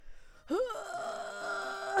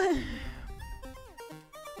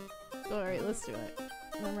Alright, let's do it.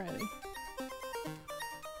 I'm ready.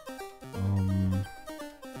 Okay.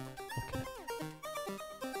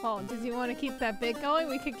 Oh, did you want to keep that bit going?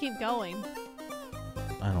 We could keep going.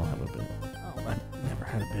 I don't have a bit. Oh. I've never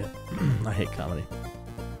had a bit. I hate comedy.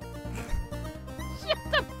 Shut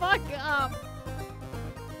the fuck up.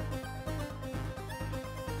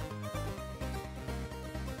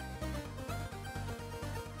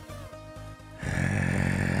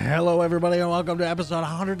 Hello, everybody, and welcome to episode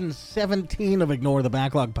 117 of Ignore the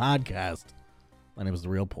Backlog podcast. My name is The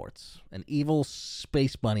Real Ports, and Evil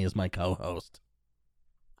Space Bunny is my co-host.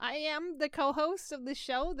 I am the co-host of the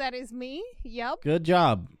show. That is me. Yep. Good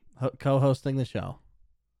job co-hosting the show.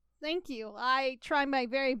 Thank you. I try my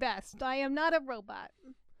very best. I am not a robot.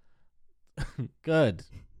 Good.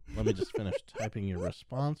 Let me just finish typing your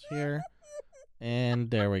response here.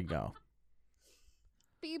 And there we go.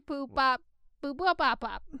 Beep boop bop. Boop bop bop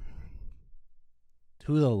bop.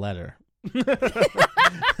 To the letter.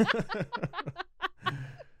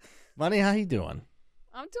 Bunny, how you doing?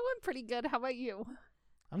 I'm doing pretty good. How about you?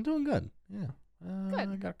 I'm doing good. Yeah.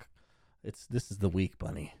 Good. This is the week,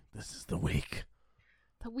 Bunny. This is the week.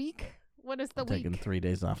 The week? What is the I'm week? taking 3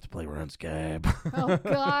 days off to play RuneScape. Oh,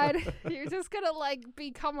 God. You're just going to,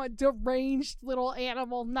 become a deranged little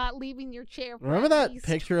animal, not leaving your chair for Remember at that least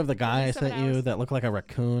picture of the guy I 7 sent you hours. that looked like a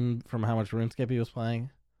raccoon from how much RuneScape he was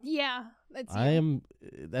playing? Yeah, that's you.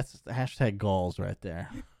 That's hashtag goals right there.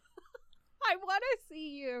 I want to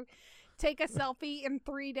see you take a selfie in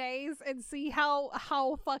 3 days and see how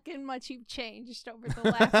fucking much you've changed over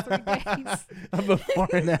the last 3 days. A before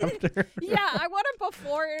and after. Yeah, I want a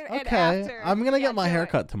before and Okay. after. I'm going to Yeah, get my do it.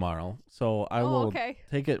 haircut tomorrow, so I will okay.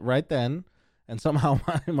 take it right then, and somehow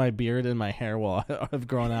my beard and my hair will have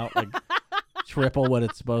grown out like triple what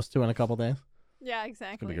it's supposed to in a couple days. Yeah,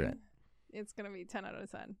 exactly. It's gonna be great. It's going to be 10 out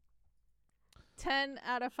of 10. 10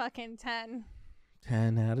 out of fucking 10.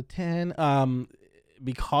 10 out of 10.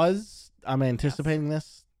 Because I'm anticipating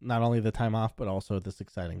this, not only the time off, but also this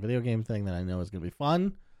exciting video game thing that I know is going to be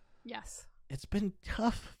fun. Yes. It's been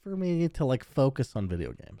tough for me to focus on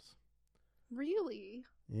video games. Really?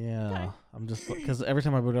 Yeah, Okay. I'm just because every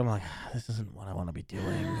time I boot it, I'm like, this isn't what I want to be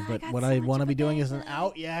doing. I But got what so I much want to of be a doing isn't deadline.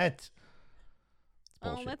 out yet. It's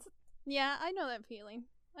Oh, bullshit. yeah, I know that feeling.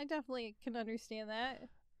 I definitely can understand that.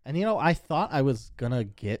 And I thought I was gonna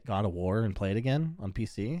get God of War and play it again on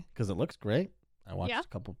PC because it looks great. I watched Yeah. a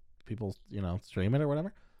couple people, stream it or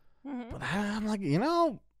whatever. Mm-hmm. But I'm like,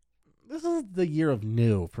 this is the year of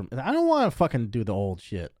new. I don't want to fucking do the old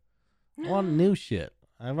shit. I want new shit.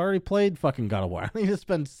 I've already played fucking God of War. I need to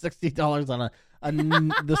spend $60 on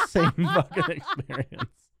the same fucking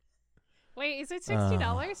experience. Wait, is it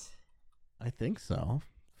 $60? I think so.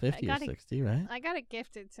 50 or got it. 60, right? I got it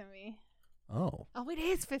gifted to me. Oh, Oh, it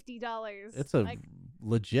is $50. it's a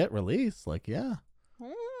legit release. Yeah.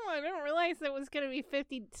 I didn't realize it was gonna be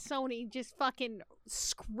 50. Sony just fucking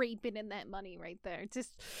scraping in that money right there.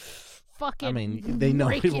 Just fucking. I mean, they know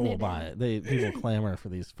raking people will in. buy it. People clamor for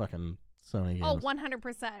these fucking Sony games. Oh, 100%,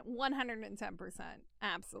 110%,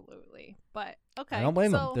 absolutely. But okay, I don't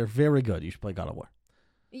blame them. so, They're very good. You should play God of War.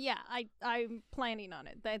 Yeah, I'm planning on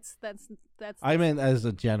it. That's. I meant as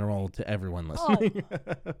a general to everyone listening.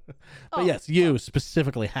 But Oh, yes, you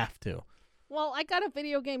specifically have to. Well, I got a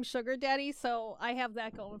video game sugar daddy, so I have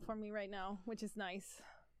that going for me right now, which is nice.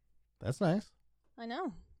 That's nice. I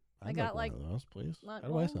know. I'd got, one of those, please. Not- How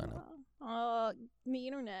do I sign up? The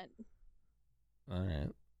internet. All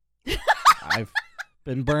right. I've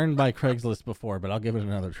been burned by Craigslist before, but I'll give it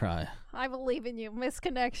another try. I believe in you.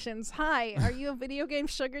 Misconnections. Hi, are you a video game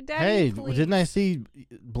sugar daddy? Hey, Please. didn't I see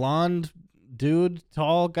blonde dude,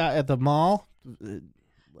 tall guy at the mall?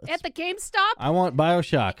 At the GameStop I want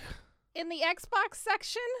BioShock. in the Xbox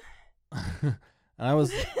section? And I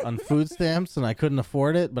was on food stamps and I couldn't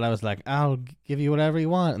afford it, but I was like, I'll give you whatever you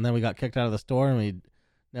want. And then we got kicked out of the store and we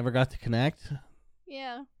never got to connect.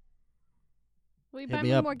 Yeah. Will you Hit buy me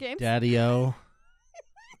me up, more games? Daddy-O.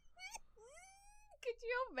 Could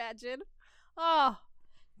you imagine? Oh,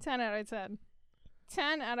 10 out of 10.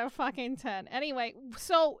 10 out of fucking 10. Anyway,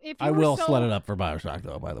 so if you I were will so slut it up for BioShock,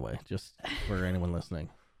 though, by the way, just for anyone listening.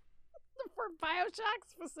 for BioShock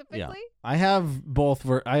specifically? Yeah. I have both.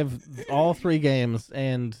 I have all 3 games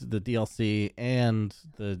and the DLC and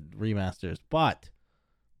the remasters, but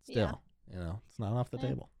still, it's not off the Yeah.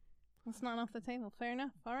 table. It's not off the table. Fair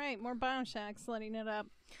enough. All right, more BioShock, letting it up.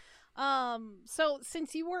 So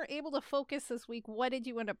since you weren't able to focus this week, what did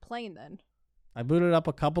you end up playing then? I booted up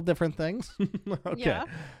a couple different things. Okay. Yeah.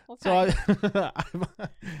 So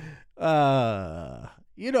Okay. a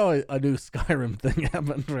new Skyrim thing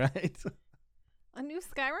happened, right? A new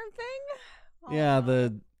Skyrim thing? Oh, Yeah,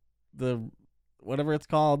 no. the whatever it's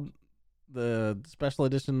called, the special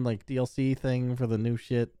edition like DLC thing for the new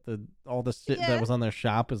shit. All the shit that Yeah. was on their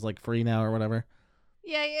shop is like free now or whatever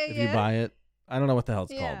Yeah, if you buy it. I don't know what the hell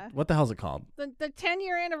it's Yeah. called. What the hell's it called? The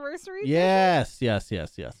 10-year anniversary. Yes.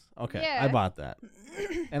 Okay, Yeah. I bought that,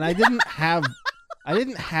 edition? and I didn't have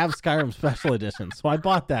Skyrim special edition, so I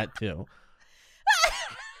bought that too.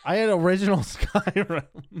 I had original Skyrim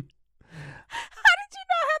How did you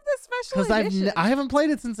not have the special because edition? I haven't played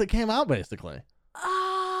it since it came out, basically.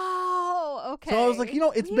 Oh, okay. So I was like,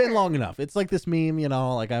 it's been Weird. long enough. It's like this meme,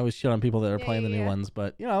 like I always shit on people that are Yeah, playing the new yeah. ones,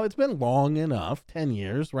 but it's been long enough, 10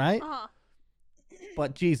 years, right? Uh-huh.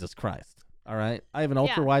 But Jesus Christ, all right. I have an Yeah.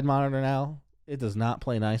 ultra wide monitor now. It does not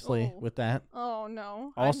play nicely Oh. with that. Oh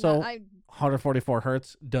no. Also, I 144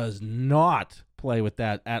 hertz does not play with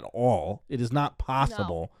that at all. It is not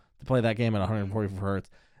possible to play that game at 144 hertz.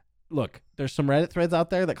 Look, there's some Reddit threads out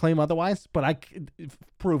there that claim otherwise, but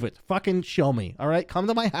prove it. Fucking show me. All right, come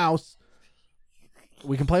to my house.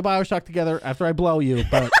 We can play BioShock together after I blow you,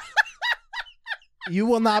 but you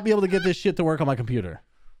will not be able to get this shit to work on my computer.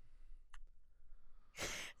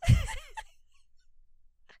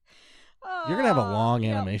 You're gonna have a long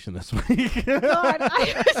yep. animation this week. God,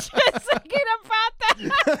 I was just thinking about that so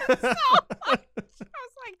much. I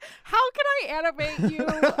was like, how can I animate you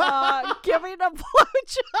giving a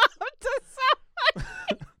blowjob to someone?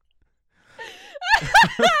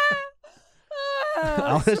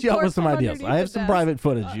 I'll hit you up Support with some from ideas. I underneath have the some desk. private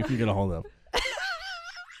footage you can get a hold of.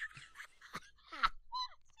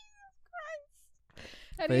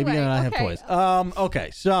 Anyway, Fabian and I have okay. toys.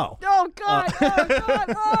 Okay, so Oh God! Oh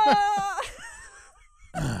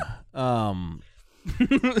God!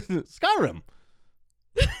 Skyrim.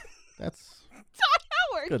 That's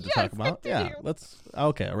Howard, good to yes, talk about. continue.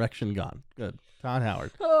 Yeah, erection gone. Good. Todd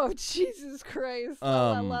Howard. Oh Jesus Christ!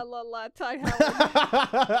 La la la la. Todd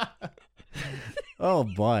Howard. Oh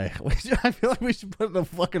boy. I feel like we should put a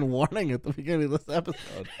fucking warning at the beginning of this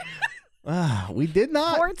episode. We did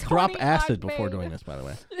not 420 drop acid odd before babe. doing this, by the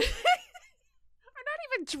way. I'm not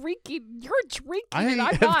even drinking. You're drinking. I and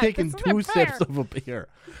I'm have not. taken This 2 isn't fair. sips of a beer.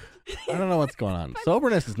 I don't know what's going on.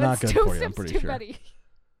 Soberness is not That's good 2 for you, I'm sips pretty too sure. many.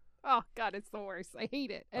 Oh God, it's the worst. I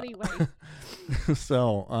hate it. Anyway.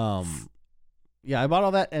 So, yeah, I bought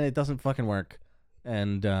all that and it doesn't fucking work.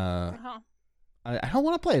 And Uh-huh. I don't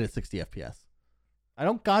want to play it at 60 FPS. I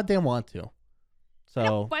don't goddamn want to. So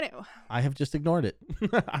No, but I have just ignored it.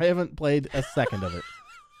 I haven't played a second of it.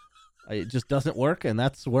 It just doesn't work, and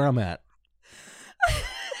that's where I'm at.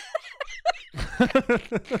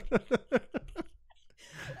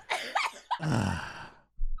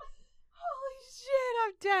 Holy shit,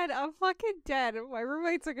 I'm dead. I'm fucking dead. My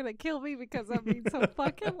roommates are gonna kill me because I'm being so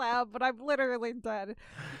fucking loud, but I'm literally dead.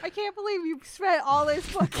 I can't believe you spent all this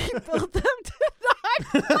fucking build up to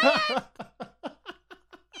not play it.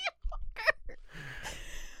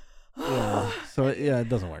 Yeah. So it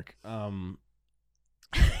doesn't work. And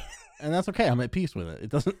that's okay. I'm at peace with it. It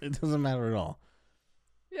doesn't matter at all.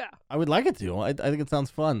 Yeah. I would like it to. I think it sounds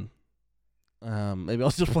fun. Maybe I'll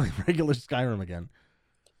just play regular Skyrim again.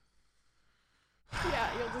 Yeah,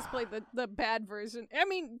 you'll just play the bad version. I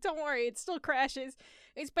mean, don't worry, it still crashes.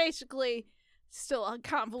 It's basically still a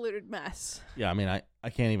convoluted mess. Yeah, I mean, I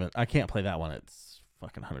can't play that one. It's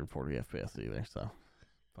fucking 140 FPS either, so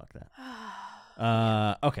fuck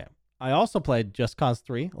that. Okay. I also played Just Cause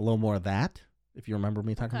 3, a little more of that. If you remember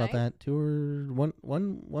me talking about Okay. that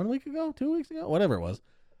 1 week ago, 2 weeks ago, whatever it was.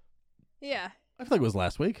 Yeah, I feel like it was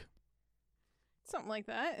last week. something like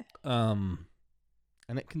that.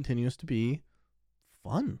 And it continues to be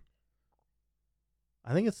fun.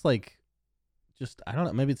 I think it's like just I don't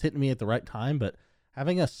know, maybe it's hitting me at the right time, but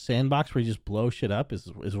having a sandbox where you just blow shit up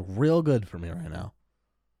is real good for me right now.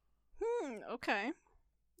 Okay.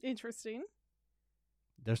 Interesting.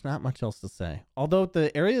 There's not much else to say. Although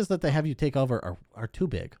the areas that they have you take over are too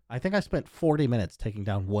big. I think I spent 40 minutes taking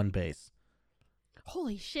down one base.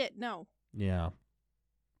 Holy shit, no. Yeah.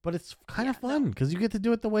 But it's kind of Yeah, no. fun because you get to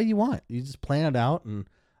do it the way you want. You just plan it out, and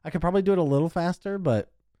I could probably do it a little faster,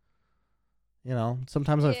 but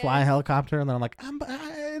sometimes I fly a Yeah. helicopter and then I'm like,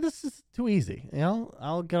 this is too easy.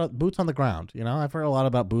 I'll get boots on the ground. I've heard a lot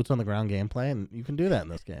about boots on the ground gameplay, and you can do that in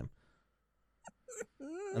this game.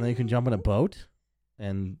 And then you can jump in a boat,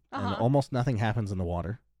 and almost nothing happens in the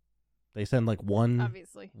water. They send like one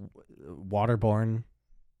Obviously. waterborne.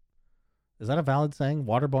 Is that a valid saying?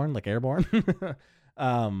 Waterborne, like airborne?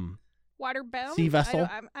 Waterbound? Sea vessel?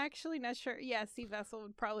 I'm actually not sure. Yeah, sea vessel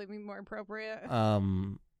would probably be more appropriate.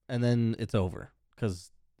 And then it's over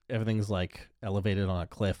because everything's like elevated on a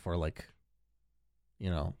cliff or like,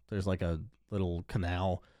 there's like a little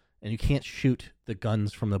canal, and you can't shoot the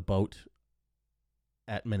guns from the boat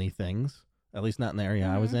at many things, at least not in the area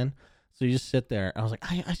I was in. So you just sit there. I was like,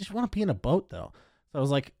 I just want to be in a boat, though. So I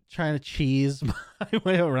was like trying to cheese my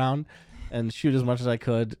way around and shoot as much as I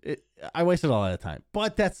could. I wasted a lot of time,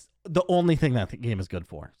 but that's the only thing that the game is good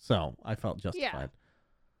for. So I felt justified. Yeah.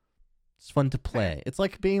 It's fun to play. It's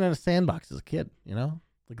like being in a sandbox as a kid,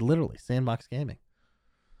 like literally sandbox gaming.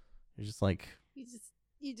 You're just like,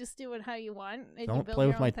 you just do it how you want. And don't play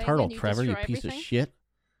with my turtle, Trevor. You piece of shit.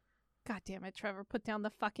 God damn it, Trevor! Put down the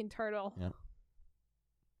fucking turtle.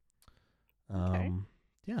 Yeah.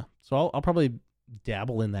 Yeah. So I'll probably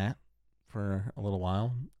dabble in that for a little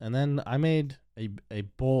while, and then I made a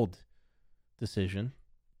bold decision.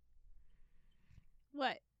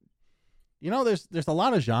 What? There's a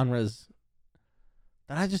lot of genres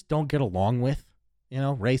that I just don't get along with.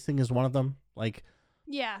 Racing is one of them. Like,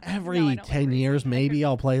 yeah, every 10 years, maybe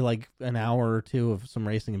I'll play like an hour or two of some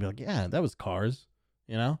racing and be like, yeah, that was Cars,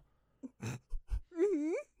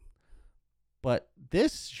 Mm-hmm. But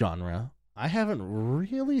this genre, I haven't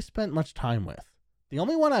really spent much time with. The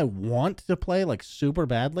only one I want to play like super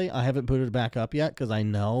badly, I haven't put it back up yet because I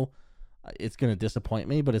know it's going to disappoint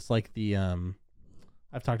me, but it's like the,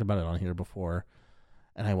 I've talked about it on here before,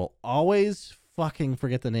 and I will always fucking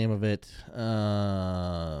forget the name of it.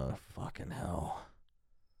 Fucking hell.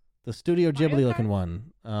 The Studio Ghibli looking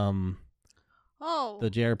one. The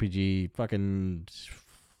JRPG fucking...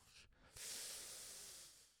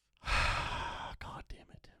 God damn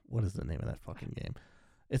it. What is the name of that fucking game?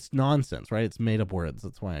 It's nonsense, right? It's made up words.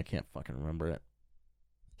 That's why I can't fucking remember it.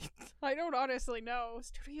 I don't honestly know.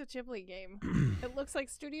 Studio Ghibli game. It looks like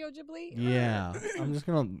Studio Ghibli? Yeah. I'm just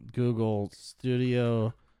going to Google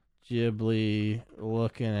Studio Ghibli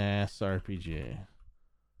looking ass RPG.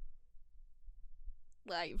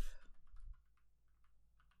 Live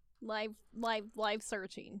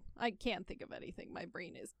searching. I can't think of anything. My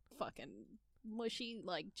brain is fucking mushy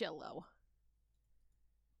like Jello.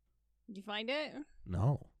 Did you find it?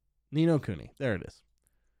 No. Ni no Kuni. There it is.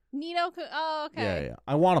 Oh, okay. Yeah.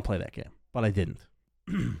 I want to play that game, but I didn't.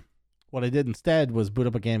 What I did instead was boot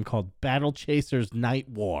up a game called Battle Chasers Night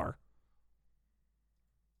War.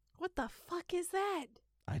 What the fuck is that?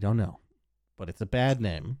 I don't know, but it's a bad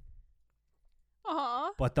name.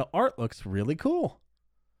 Uh-huh. But the art looks really cool.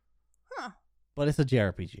 Huh. But it's a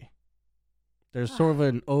JRPG. There's sort of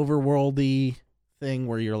an overworldy thing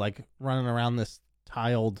where you're like running around this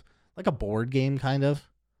tiled, like a board game kind of.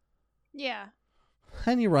 Yeah.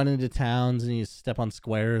 And you run into towns and you step on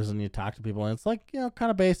squares and you talk to people and it's like, kind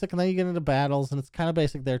of basic. And then you get into battles and it's kind of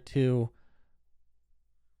basic there too.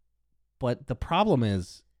 But the problem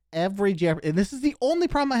is and this is the only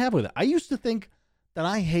problem I have with it. I used to think that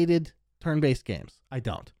I hated turn-based games. I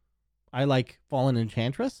don't. I like Fallen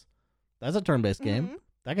Enchantress. That's a turn-based game.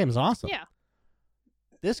 That game's awesome. Yeah.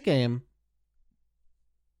 This game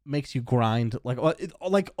makes you grind like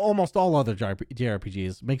almost all other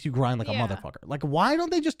JRPGs makes you grind like a motherfucker. Like, why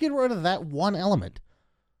don't they just get rid of that one element?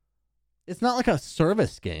 It's not like a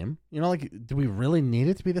service game. Like, do we really need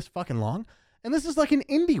it to be this fucking long? And this is like an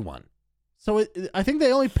indie one. So I think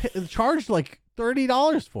they only charged like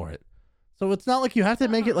 $30 for it. So it's not like you have to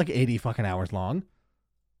make it like 80 fucking hours long.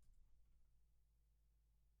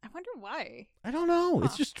 I wonder why. I don't know.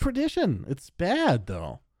 It's just tradition. It's bad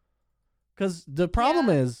though. Because the problem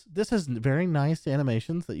is this has very nice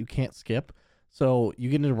animations that you can't skip. So you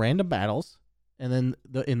get into random battles, and then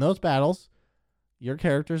in those battles, your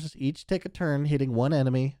characters each take a turn hitting one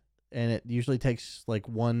enemy, and it usually takes like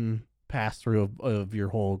one pass through of your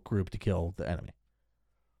whole group to kill the enemy.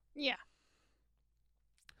 Yeah.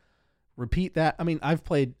 Repeat that. I mean, I've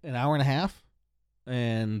played an hour and a half,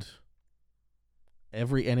 and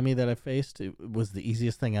every enemy that I faced, it was the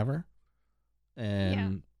easiest thing ever.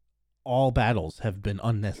 And all battles have been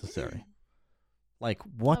unnecessary. Like,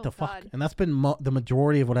 what the fuck? And that's been the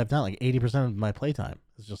majority of what I've done. Like, 80% of my playtime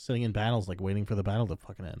is just sitting in battles, like, waiting for the battle to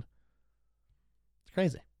fucking end. It's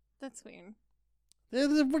crazy. That's weird.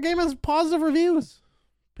 The game has positive reviews.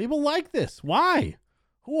 People like this. Why?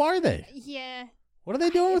 Who are they? Yeah. What are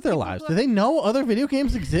they doing with their lives? Do they know other video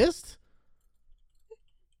games exist?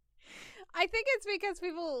 I think it's because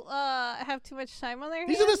people have too much time on their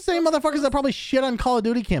hands. These are the same motherfuckers that probably shit on Call of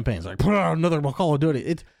Duty campaigns. Like, another Call of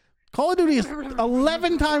Duty. Call of Duty is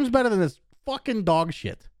 11 times better than this fucking dog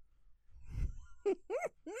shit.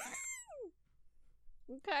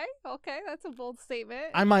 Okay, that's a bold statement.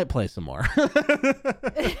 I might play some more.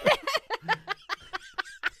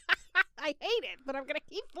 I hate it, but I'm gonna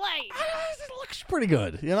keep playing. It looks pretty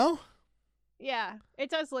good, Yeah, it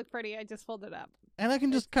does look pretty. I just pulled it up. And I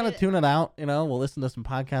can just kind of tune it out, We'll listen to some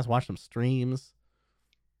podcasts, watch some streams.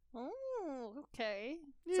 Oh, okay.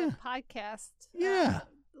 Yeah. It's a podcast. Yeah.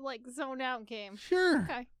 Like zone out game. Sure.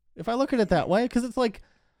 Okay. If I look at it that way, because it's like,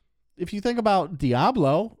 if you think about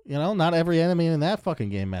Diablo, not every enemy in that fucking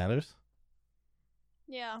game matters.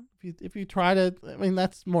 Yeah. If you try to,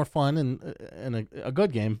 that's more fun and a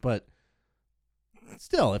good game, but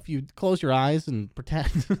still, if you close your eyes and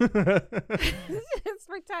pretend. Just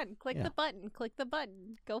pretend. Click the button. Click the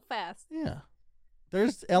button. Go fast. Yeah.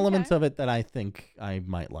 There's elements of it that I think I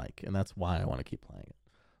might like, and that's why I want to keep playing it.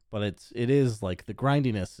 But it is like the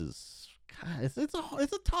grindiness is, God, it's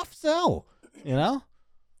a tough sell,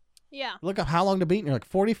 Yeah. Look up how long to beat, and you're like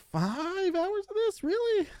 45 hours of this,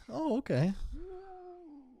 really? Oh, okay.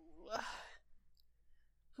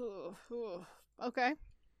 Okay.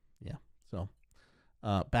 Yeah. So,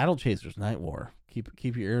 Battle Chasers Night War.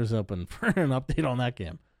 Keep your ears open for an update on that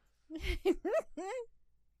game.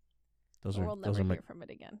 We'll never hear from it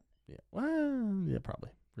again. Yeah. Well, yeah, probably.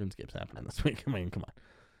 RuneScape's happening this week. Come on.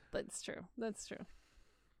 That's true.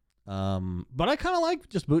 But I kind of like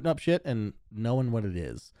just booting up shit and knowing what it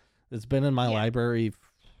is. It's been in my library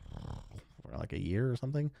for like a year or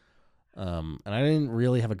something. And I didn't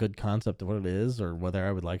really have a good concept of what it is or whether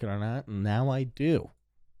I would like it or not. And now I do.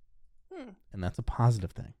 And that's a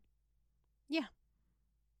positive thing. Yeah.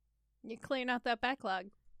 You're clearing out that backlog.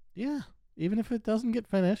 Yeah. Even if it doesn't get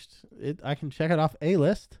finished, I can check it off a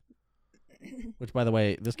list. Which, by the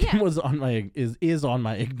way, this game was on my is on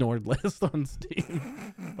my ignored list on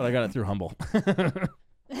Steam, but I got it through Humble.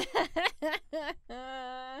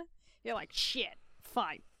 You're like, shit.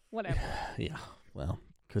 Fine. Whatever. Yeah. Well,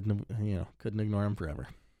 couldn't ignore him forever.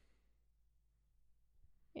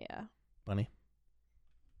 Yeah. Bunny.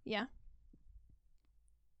 Yeah.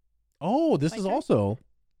 Oh, this My is turn? also.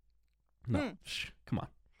 No. Shh, come on.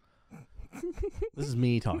 This is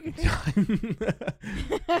me talking time.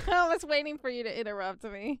 I was waiting for you to interrupt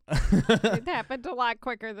me. It happened a lot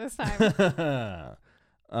quicker this time.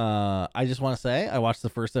 I just want to say I watched the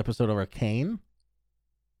first episode of Arcane,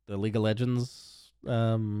 the League of Legends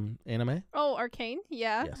anime. Oh, Arcane?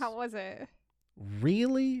 Yeah. Yes. How was it?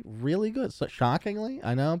 Really, really good. So shockingly,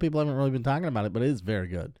 I know people haven't really been talking about it, but it is very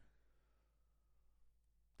good.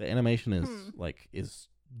 The animation is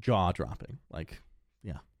jaw dropping. Like,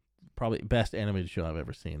 yeah. Probably best animated show I've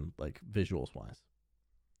ever seen, like visuals wise.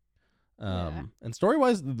 And story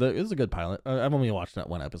wise, it is a good pilot. I've only watched that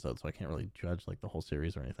one episode, so I can't really judge like the whole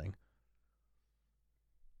series or anything.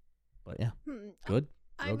 But yeah, good.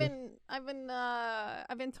 I've been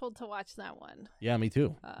told to watch that one. Yeah, me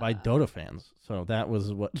too. By Dota fans. So that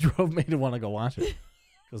was what drove me to want to go watch it.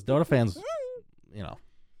 Because Dota fans, they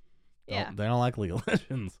don't like League of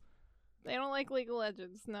Legends. They don't like League of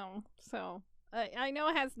Legends, no. So I know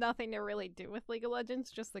it has nothing to really do with League of Legends,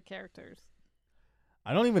 just the characters.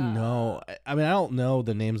 I don't even know. I don't know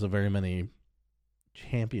the names of very many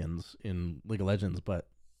champions in League of Legends, but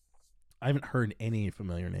I haven't heard any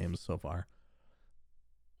familiar names so far.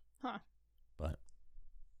 Huh. But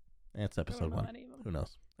it's episode 1. Who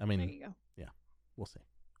knows? I mean, there you go. Yeah, we'll see.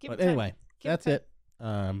 Give But anyway, that's it.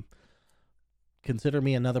 Consider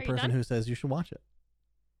me another Are you person done? who says you should watch it.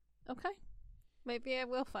 Okay. Maybe I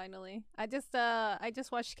will finally. I just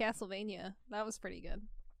watched Castlevania. That was pretty good.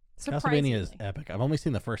 Castlevania is epic. I've only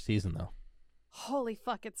seen the first season though. Holy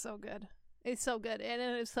fuck, it's so good. It's so good. And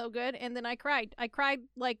it is so good. And then I cried. I cried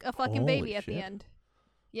like a fucking baby at the end.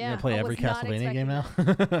 Yeah. You gonna play every Castlevania game now?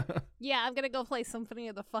 Yeah, I'm gonna go play Symphony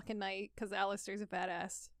of the fucking Night because Alistair's a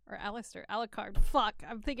badass. Or Alucard. Fuck,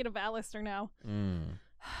 I'm thinking of Alistair now.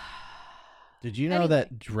 Did you know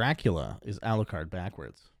that Dracula is Alucard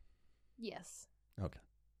backwards? Yes. Okay.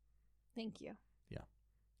 Thank you. Yeah.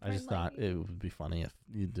 I just thought it would be funny if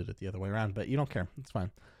you did it the other way around, but you don't care. It's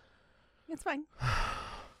fine. It's fine.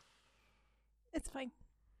 It's fine.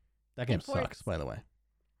 That game sucks, by the way.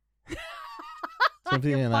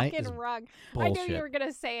 You're Night fucking is wrong. bullshit. I knew you were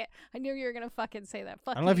gonna say it. I knew you were gonna fucking say that.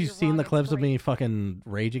 Fuck I don't know if you've you're seen wrong. the It's clips of great. me fucking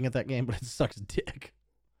raging at that game, but it sucks dick.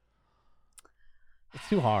 It's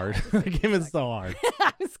too hard. The game is so hard.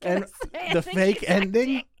 I was gonna say I the think fake you said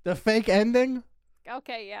ending. dick. The fake ending.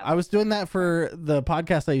 Okay, yeah. I was doing that for the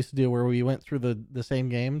podcast I used to do where we went through the same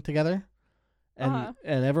game together. And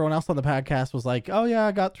and everyone else on the podcast was like, "Oh yeah,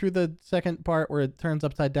 I got through the second part where it turns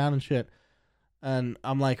upside down and shit." And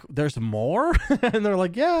I'm like, "There's more?" And they're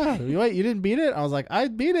like, "Yeah, wait, you didn't beat it?" I was like, "I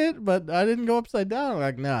beat it, but I didn't go upside down." They're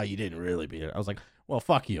like, "No, you didn't really beat it." I was like, "Well,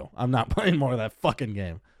 fuck you. I'm not playing more of that fucking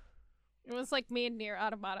game." It was like me and Nier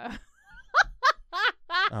Automata.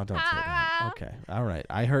 Oh, don't say that. Okay. All right.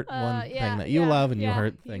 I hurt one yeah, thing that you yeah, love, and you yeah.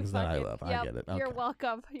 hurt You things that I fucking- love. yep, I get it. Okay. You're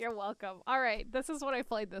welcome. You're welcome. All right. This is what I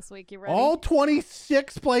played this week. You ready? All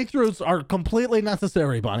 26 playthroughs are completely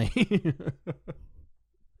necessary, Bunny.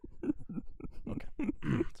 Okay.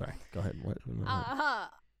 Sorry. Go ahead. What?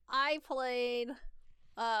 I played.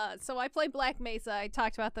 So I played Black Mesa. I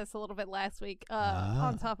talked about this a little bit last week.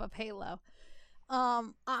 On top of Halo.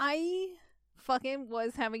 I fucking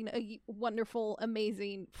was having a wonderful,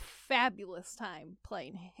 amazing, fabulous time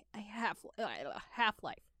playing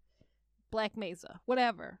Half-Life, Black Mesa,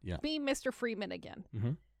 whatever. Yeah. Being Mr. Freeman again.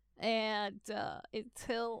 Mm-hmm. And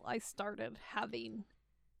until I started having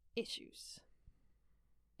issues.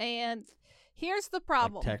 And here's the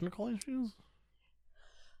problem. Like technical issues?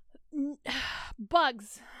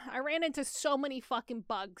 Bugs. I ran into so many fucking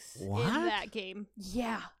bugs in that game.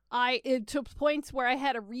 Yeah. It took points where I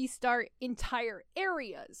had to restart entire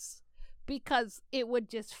areas because it would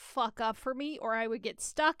just fuck up for me, or I would get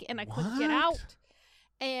stuck and I couldn't get out.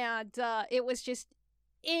 And it was just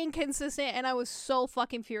inconsistent, and I was so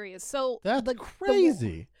fucking furious. So that's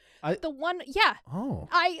crazy. The one, yeah. Oh.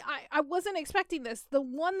 I wasn't expecting this. The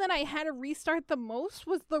one that I had to restart the most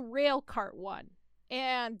was the rail cart one.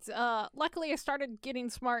 And luckily I started getting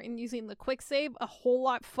smart and using the quick save a whole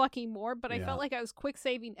lot fucking more, but I felt like I was quick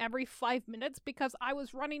saving every 5 minutes because I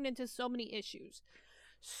was running into so many issues.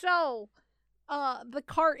 So, the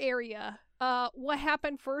cart area, what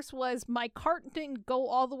happened first was my cart didn't go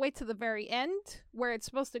all the way to the very end where it's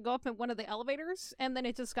supposed to go up in one of the elevators, and then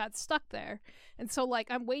it just got stuck there. And so, like,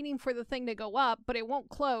 I'm waiting for the thing to go up, but it won't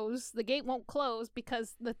close. The gate won't close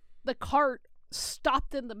because the cart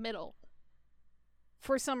stopped in the middle.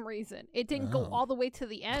 For some reason. It didn't go all the way to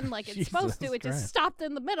the end like it's supposed to. It just stopped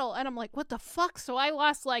in the middle. And I'm like, what the fuck? So I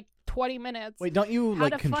lost like 20 minutes. Wait, don't you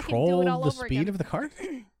like control the speed of the cart?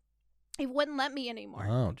 It wouldn't let me anymore.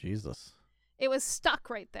 Oh, Jesus. It was stuck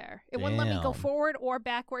right there. It wouldn't let me go forward or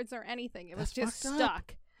backwards or anything. It was just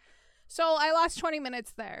stuck. So I lost 20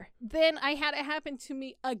 minutes there. Then I had it happen to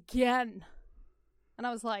me again. And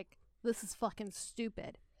I was like, this is fucking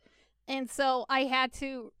stupid. And so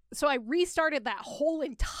I restarted that whole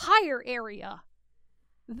entire area.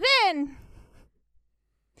 Then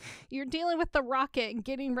you're dealing with the rocket and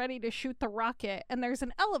getting ready to shoot the rocket. And there's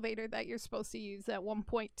an elevator that you're supposed to use at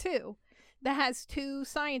 1.2 that has 2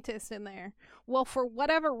 scientists in there. Well, for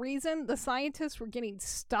whatever reason, the scientists were getting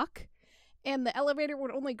stuck. And the elevator would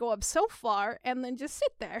only go up so far and then just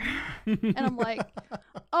sit there. And I'm like,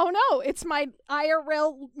 oh no, it's my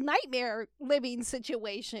IRL nightmare living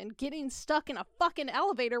situation. Getting stuck in a fucking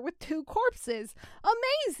elevator with 2 corpses.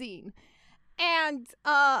 Amazing. And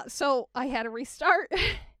so I had to restart.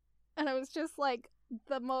 And it was just like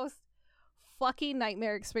the most fucking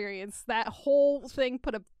nightmare experience. That whole thing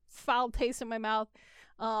put a foul taste in my mouth.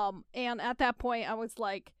 And at that point, I was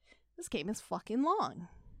like, this game is fucking long.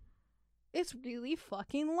 It's really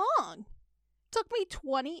fucking long. Took me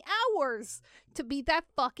 20 hours to beat that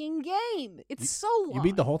fucking game. It's so long. You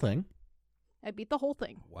beat the whole thing? I beat the whole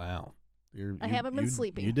thing. Wow. I haven't been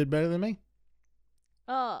sleeping. You did better than me?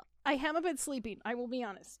 I haven't been sleeping. I will be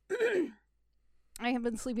honest. I have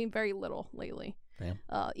been sleeping very little lately. Damn.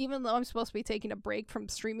 Even though I'm supposed to be taking a break from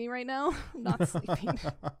streaming right now, I'm not sleeping.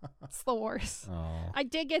 It's the worst. Oh. I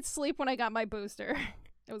did get sleep when I got my booster.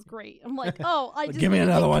 It was great. I'm like, oh, I just give me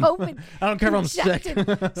another one. COVID I don't care if I'm sick.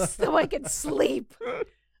 So I can sleep.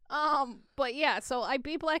 But yeah, so I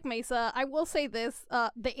beat Black Mesa. I will say this,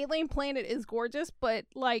 the alien planet is gorgeous, but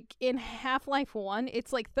like in Half-Life 1,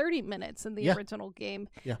 it's like 30 minutes in the original game.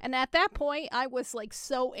 Yeah. And at that point, I was like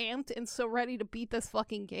so amped and so ready to beat this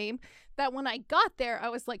fucking game that when I got there, I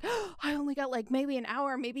was like, oh, I only got like maybe an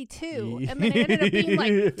hour, maybe 2. And then it ended up being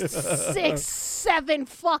like 6, 7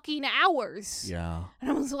 fucking hours. Yeah. And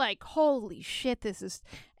I was like, holy shit, this is...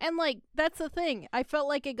 And like, that's the thing. I felt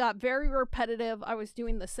like it got very repetitive. I was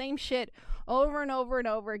doing the same shit over and over and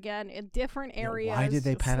over again in different areas. Why did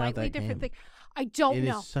they pad out that different game? I don't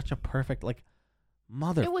know. It is such a perfect, like,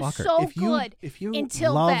 motherfucker. It was so good if you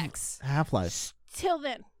until love Vex. Half-Life Till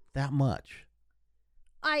then. that much,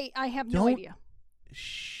 I have no idea.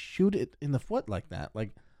 Shoot it in the foot like that.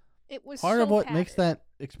 Like, it was part so of what padded. makes that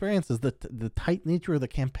experience is the tight nature of the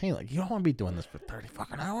campaign. Like, you don't want to be doing this for 30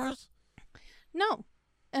 fucking hours. No.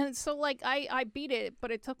 And so, like, I beat it,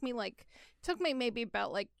 but it took me maybe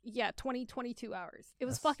about, 20, 22 hours. It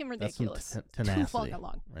was fucking ridiculous. That's some tenacity Too fucking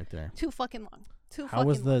long. right there. Too fucking long. How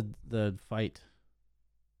was the fight?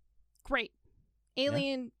 Great.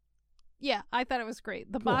 Alien... Yeah, I thought it was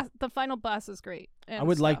great. The final boss is great. I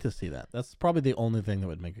would like to see that. That's probably the only thing that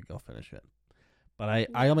would make it go finish it. But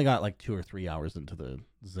I only got like 2 or 3 hours into the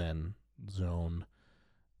Zen zone,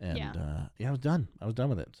 And Yeah. I was done. I was done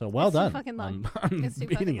with it. So well It's too done fucking long. on It's too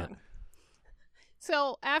beating fucking it. long.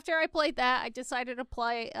 So after I played that, I decided to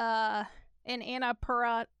play an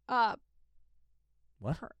Annapurna.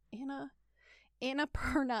 What?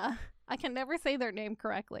 Annapurna. I can never say their name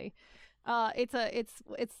correctly.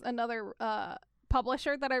 It's another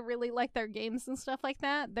publisher that I really like their games and stuff like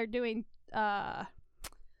that. They're doing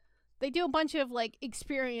they do a bunch of like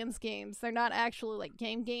experience games. They're not actually like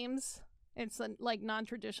games. It's like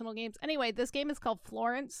non-traditional games. Anyway, this game is called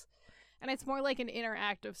Florence, and it's more like an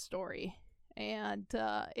interactive story. And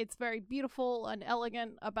it's very beautiful and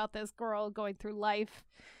elegant about this girl going through life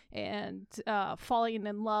and falling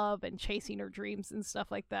in love and chasing her dreams and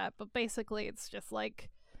stuff like that. But basically, it's just like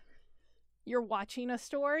you're watching a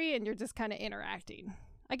story and you're just kind of interacting.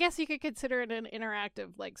 I guess you could consider it an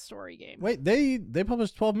interactive like story game. Wait, they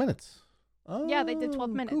published 12 minutes. Oh, Yeah, they did 12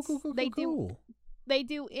 minutes. Cool. They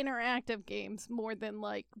do interactive games more than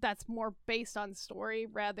like that's more based on story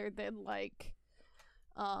rather than like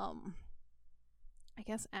I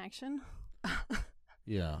guess action.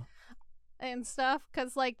 Yeah. And stuff,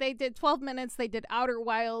 because like they did 12 minutes. They did Outer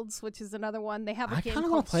Wilds, which is another one. They have a I game kind of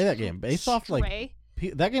called want to play that game based off like Stray.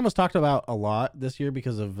 that game was talked about a lot this year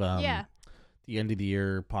because of Yeah. the end of the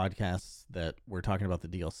year podcasts that we're talking about the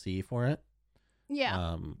DLC for it.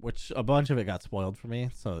 Yeah. Which a bunch of it got spoiled for me,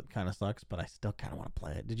 so it kind of sucks. But I still kind of want to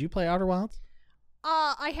play it. Did you play Outer Wilds?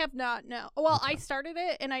 I have not, no. Well, Okay. I started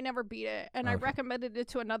it and I never beat it, and I Okay. recommended it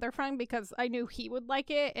to another friend because I knew he would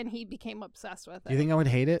like it, and he became obsessed with it. Do you think I would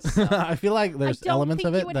hate it? So, I feel like I there's don't elements think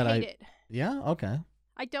of you it would that hate it. Yeah. Okay.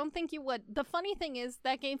 I don't think you would. The funny thing is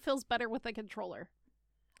that game feels better with a controller.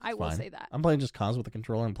 I will Fine. say that. I'm playing just cause with a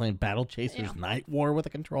controller. I'm playing Battle Chasers Yeah. Night War with a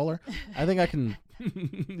controller. I think I can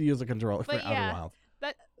use a controller for But Outer yeah. Wilds.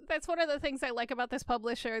 That's one of the things I like about this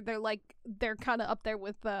publisher. They're kind of up there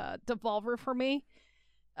with Devolver for me,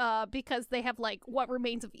 because they have like What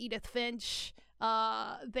Remains of Edith Finch.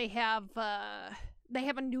 They have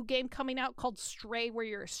a new game coming out called Stray, where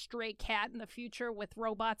you're a stray cat in the future with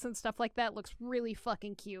robots and stuff like that. It looks really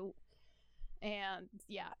fucking cute. And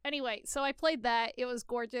yeah. Anyway, so I played that. It was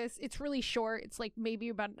gorgeous. It's really short. It's like maybe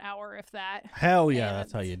about an hour, if that. Hell yeah, And-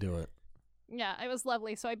 that's how you do it. Yeah, it was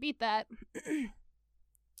lovely. So I beat that.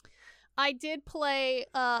 I did play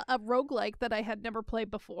a roguelike that I had never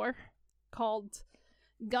played before called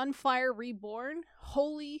Gunfire Reborn.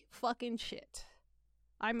 Holy fucking shit.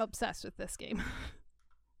 I'm obsessed with this game.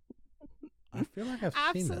 I feel like I've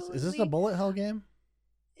seen this. Is this a Absolutely. bullet hell game?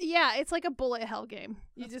 Yeah, it's like a bullet hell game.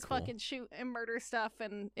 You That's just cool. fucking shoot and murder stuff,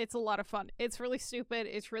 and it's a lot of fun. It's really stupid.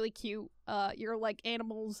 It's really cute. You're like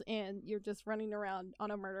animals, and you're just running around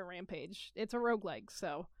on a murder rampage. It's a roguelike,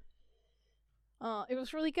 so it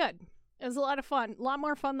was really good. It was a lot of fun. A lot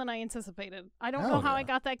more fun than I anticipated. I don't know Hell how I yeah.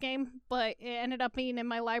 got that game, but it ended up being in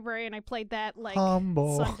my library, and I played that like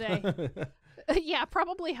Humble. Sunday. Yeah,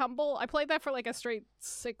 probably humble. I played that for like a straight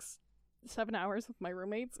 6-7 hours with my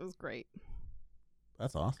roommates. It was great.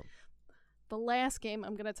 That's awesome. The last game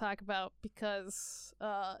I'm going to talk about because,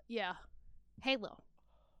 yeah, Halo.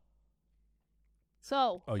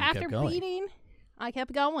 So, Oh, you after kept going. beating, I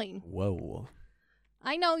kept going. Whoa.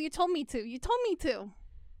 I know, you told me to. You told me to.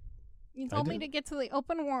 You told me did. to get to the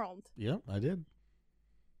open world. Yep, I did.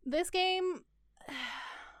 This game,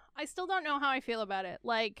 I still don't know how I feel about it.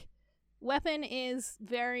 Like, Weapon is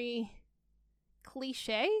very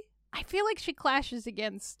cliche. I feel like she clashes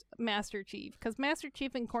against Master Chief because Master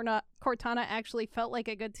Chief and Cortana actually felt like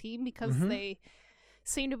a good team because Mhm. they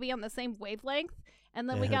seem to be on the same wavelength. And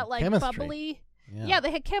then They we had got like chemistry. bubbly. Yeah. Yeah,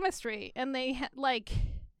 they had chemistry, and they had like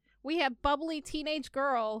we have bubbly teenage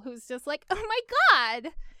girl who's just like, oh my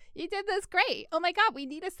god, you did this great. Oh my god, we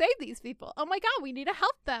need to save these people. Oh my god, we need to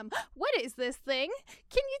help them. What is this thing?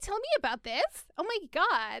 Can you tell me about this? Oh my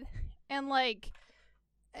god. And like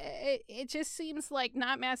it just seems like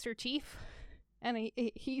not Master Chief, and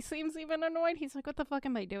he seems even annoyed. He's like, what the fuck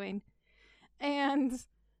am I doing? And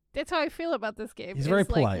that's how I feel about this game. He's very It's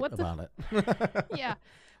like, polite what the about it. yeah,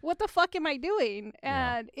 what the fuck am I doing?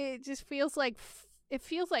 Yeah. And it just feels like it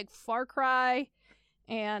feels like Far Cry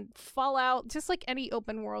and Fallout, just like any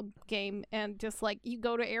open world game, and just like you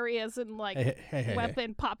go to areas and like Hey.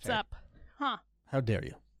 weapon pops Hey. up. Huh? How dare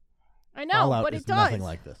you? I know, Fallout but is it does. nothing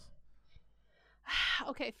like this.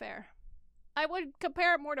 Okay, fair. I would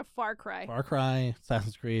compare it more to Far Cry. Far Cry,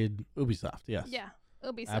 Assassin's Creed, Ubisoft. Yes. Yeah,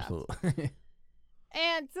 Ubisoft. Absolutely.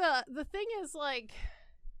 And the thing is, like,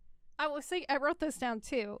 I wrote this down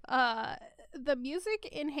too. The music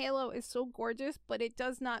in Halo is so gorgeous, but it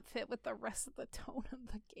does not fit with the rest of the tone of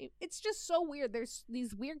the game. It's just so weird. There's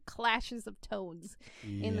these weird clashes of tones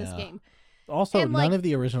in this Yeah. game. Also, And, none like- of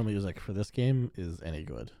the original music for this game is any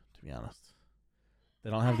good, to be honest. They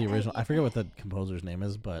don't have the original. I forget what the composer's name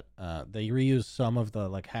is, but they reuse some of the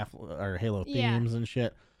like Halo Yeah. themes and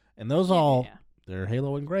shit. And those Yeah. they're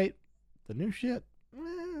Halo and great. The new shit,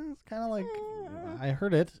 it's kind of like I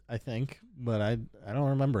heard it, I think, but I don't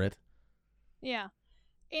remember it. Yeah.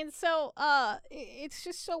 And so it's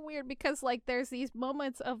just so weird because like there's these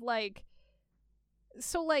moments of like,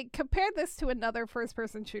 so like compare this to another first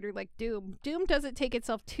person shooter like Doom. Doom doesn't take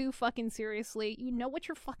itself too fucking seriously. You know what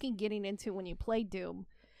you're fucking getting into when you play Doom.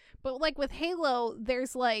 But like with Halo,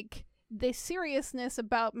 there's like the seriousness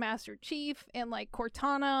about Master Chief and like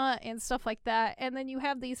Cortana and stuff like that. And then you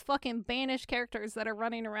have these fucking banished characters that are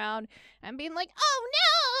running around and being like, oh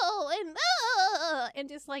no, and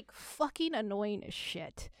just like fucking annoying as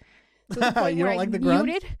shit. To the point You where don't like I the grunts?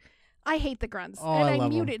 muted. I hate the grunts. Oh, and I I love 'em.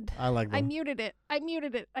 muted. I like I them. muted it. I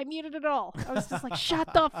muted it all. I was just like,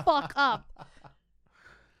 shut the fuck up.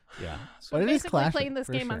 Yeah, So but I'm it is basically classic, playing this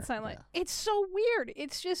for game on sure, silent. yeah. It's so weird.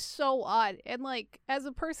 It's just so odd. And like, as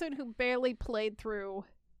a person who barely played through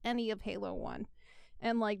any of Halo 1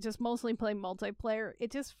 and like just mostly play multiplayer,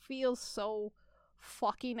 it just feels so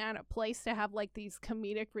fucking out of place to have like these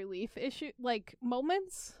comedic relief like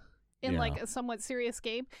moments in like Yeah. a somewhat serious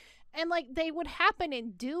game. And like they would happen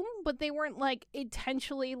in Doom, but they weren't like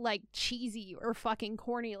intentionally like cheesy or fucking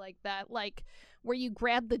corny like that. Like where you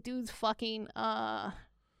grab the dude's fucking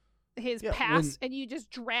his Yeah, pass and you just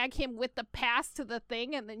drag him with the pass to the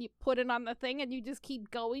thing and then you put it on the thing and you just keep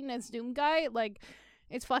going as Doom Guy. Like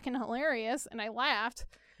it's fucking hilarious and I laughed.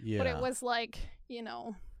 Yeah, But it was like, you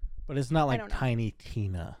know, But it's not like don't know. Tiny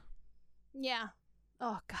Tina. yeah.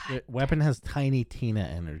 Oh god. The weapon has Tiny Tina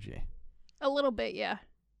energy. A little bit, yeah.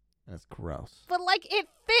 That's gross. But like it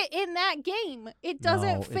fit in that game. It doesn't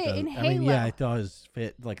No, it fit in doesn't. Halo. I mean, yeah, it does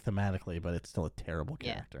fit like thematically, but it's still a terrible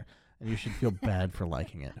Yeah. character, and you should feel bad for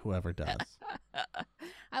liking it. Whoever does,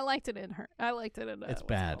 I liked it in her. I liked it in it's what's it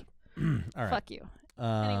bad. called? All right. Fuck you.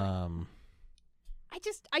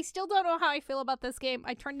 I still don't know how I feel about this game.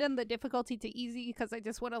 I turned in the difficulty to easy because I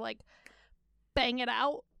just want to like bang it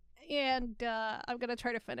out, and I'm gonna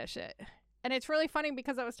try to finish it. And it's really funny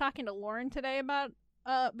because I was talking to Lauren today about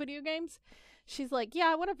video games. She's like, "Yeah,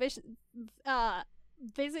 I want to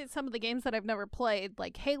visit some of the games that I've never played,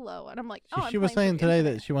 like Halo." And I'm like, "Oh." She was saying today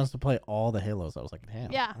that she wants to play all the Halos. I was like,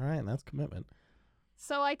 damn. Yeah. All right, that's commitment.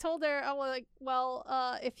 So I told her, I was like, well,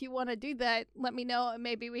 if you want to do that, let me know, and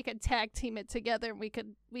maybe we could tag team it together, and we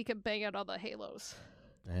could bang out all the Halos.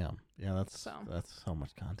 Damn. Yeah, that's So. so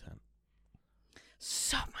much content.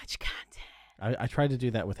 So much content. I tried to do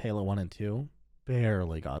that with Halo 1 and 2.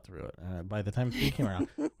 Barely got through it. By the time 3 came around,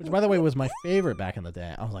 which, by the way, was my favorite back in the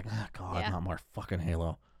day, I was like, God, Yeah. not more fucking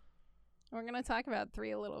Halo. We're gonna talk about 3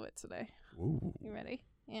 a little bit today. Ooh. You ready?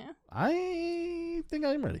 Yeah. I think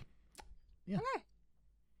I'm ready. Okay.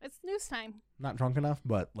 It's news time. Not drunk enough,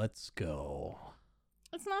 but let's go.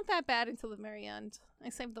 It's not that bad until the very end. I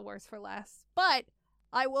saved the worst for last. But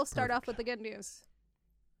I will start off with the good news.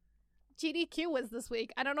 GDQ was this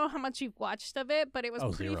week. I don't know how much you've watched of it, but it was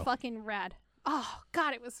pretty 0. fucking rad. Oh,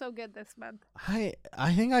 God, it was so good this month. I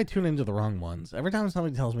think I tune into the wrong ones. Every time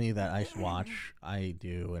somebody tells me that I should watch, I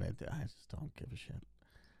do, and I just don't give a shit.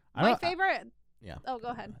 My favorite... Yeah. Oh, go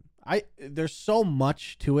ahead. There's so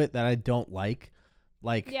much to it that I don't like.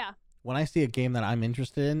 Like, Yeah. when I see a game that I'm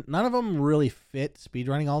interested in, none of them really fit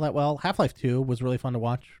speedrunning all that well. Half-Life 2 was really fun to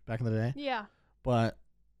watch back in the day. Yeah. But,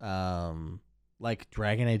 like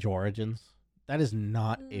Dragon Age Origins, that is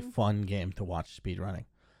not a fun game to watch speedrunning.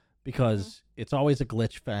 Because it's always a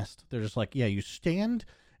glitch fest. They're just like, yeah, you stand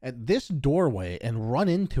at this doorway and run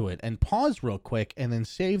into it and pause real quick and then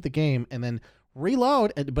save the game and then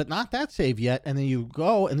reload, but not that save yet. And then you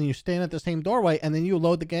go and then you stand at the same doorway and then you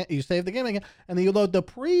load the game, you save the game again, and then you load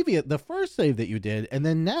the first save that you did, and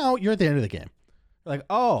then now you're at the end of the game. Like,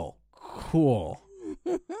 oh, cool.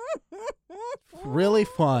 Really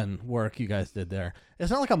fun work you guys did there. It's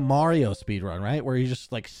not like a Mario speedrun, right? Where you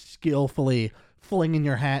just like skillfully flinging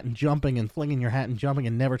your hat and jumping and flinging your hat and jumping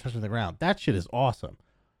and never touching the ground. That shit is awesome.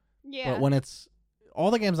 Yeah. But when it's all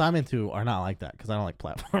the games I'm into are not like that because I don't like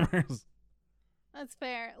platformers. That's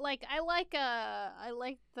fair. Like I like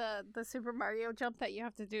the Super Mario jump that you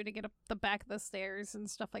have to do to get up the back of the stairs and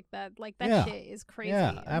stuff like that. Like that Yeah. shit is crazy. Yeah,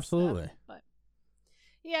 and stuff. absolutely. But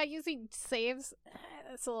yeah, using saves,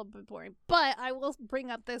 that's a little bit boring. But I will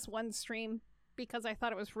bring up this one stream because I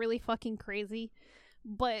thought it was really fucking crazy.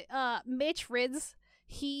 But Mitch Rids,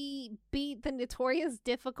 he beat the notorious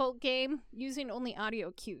difficult game using only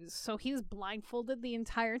audio cues. So he was blindfolded the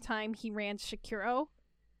entire time he ran Shakiro.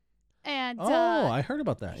 And I heard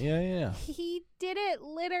about that. Yeah. he did it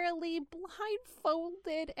literally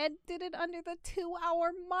blindfolded and did it under the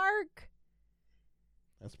 2-hour mark.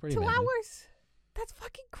 That's pretty 2 amazing. hours. That's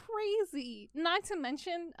fucking crazy. Not to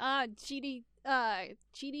mention, GDQ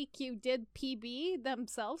did PB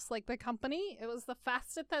themselves, like the company. It was the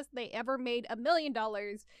fastest that they ever made $1 million,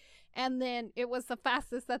 and then it was the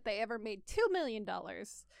fastest that they ever made $2 million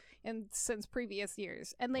since previous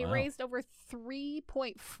years. And they raised over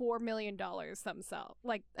 $3.4 million themselves,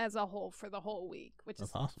 like as a whole for the whole week, which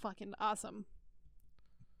is fucking awesome.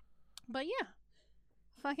 But yeah,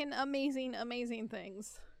 fucking amazing, amazing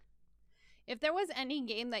things. If there was any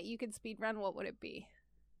game that you could speedrun, what would it be?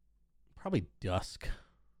 Probably Dusk.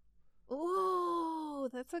 Ooh,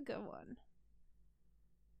 that's a good one.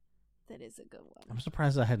 That is a good one. I'm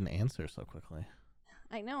surprised I had an answer so quickly.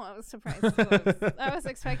 I know, I was surprised too. I was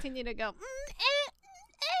expecting you to go,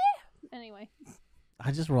 Anyway.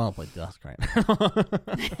 I just want to play Dusk right now.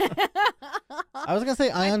 I was going to say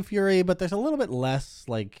Ion Fury, but there's a little bit less,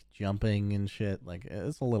 like, jumping and shit. Like,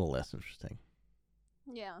 it's a little less interesting.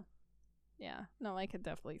 Yeah. Yeah, no, I could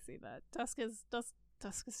definitely see that. Dusk is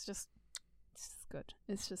just good.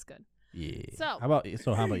 It's just good. Yeah. So how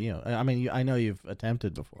about you? I mean, I know you've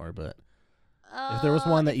attempted before, but if there was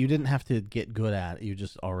one that you didn't have to get good at, you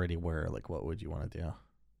just already were, like, what would you want to do?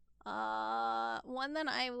 One that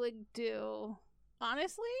I would do,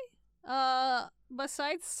 honestly,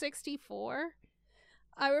 besides 64,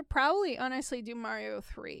 I would probably honestly do Mario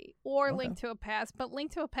 3 or Link to a Past, but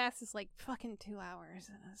Link to a Past is like fucking 2 hours,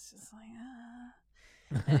 and it's just like,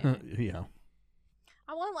 Anyway. Yeah.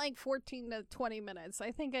 I want like 14 to 20 minutes.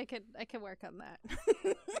 I think I could work on that.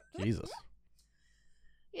 Jesus.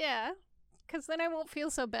 Yeah, because then I won't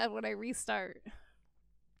feel so bad when I restart.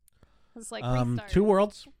 It's like restart. 2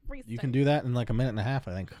 Worlds. Restart. You can do that in like a minute and a half,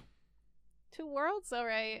 I think. 2 Worlds? All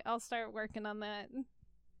right, I'll start working on that.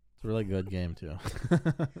 It's a really good game too.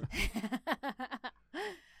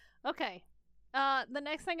 Okay. The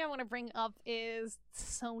next thing I want to bring up is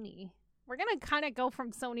Sony. We're gonna kind of go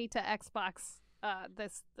from Sony to Xbox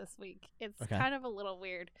this week. It's kind of a little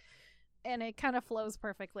weird, and it kind of flows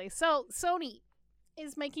perfectly. So Sony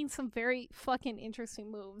is making some very fucking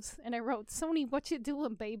interesting moves, and I wrote, Sony, what you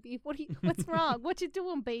doing, baby? What's wrong? What you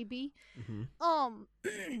doing, baby?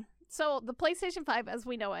 Mm-hmm. So the PlayStation 5, as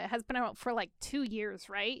we know it, has been out for like 2 years,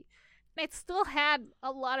 right? It still had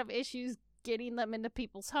a lot of issues getting them into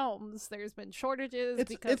people's homes. There's been shortages.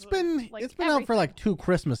 It's been out for like 2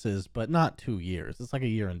 Christmases, but not 2 years. It's like a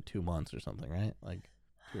year and 2 months or something, right? Like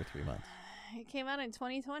 2 or 3 months. It came out in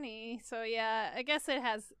 2020, so yeah, I guess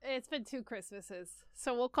it's been 2 Christmases.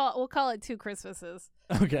 So we'll call it 2 Christmases.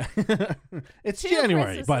 Okay. It's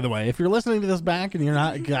January, by the way. If you're listening to this back and you're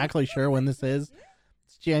not exactly sure when this is,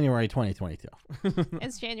 it's January 2022.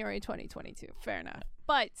 It's January 2022. Fair enough.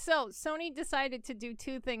 But so Sony decided to do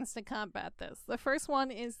 2 things to combat this. The first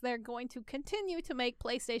one is they're going to continue to make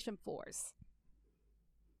PlayStation 4s.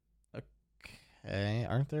 Okay.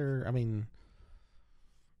 Aren't there, I mean,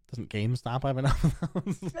 doesn't GameStop have enough of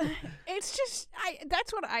those? It's just,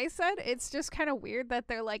 that's what I said. It's just kind of weird that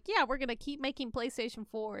they're like, yeah, we're going to keep making PlayStation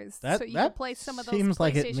 4s so you can play some of those seems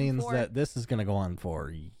like it PlayStation means 4. that this is going to go on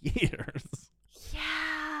for years.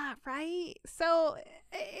 Yeah, right? So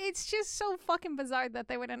it's just so fucking bizarre that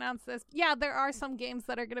they would announce this. Yeah, there are some games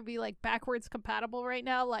that are going to be like backwards compatible right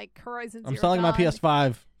now, like Horizon Zero Dawn. I'm selling my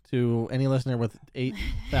PS5 to any listener with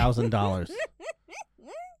 $8,000.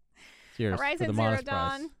 Cheers. Horizon for the Zero modest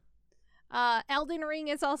Dawn. price. Elden Ring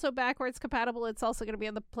is also backwards compatible. It's also going to be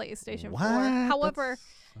on the PlayStation 4. What? However,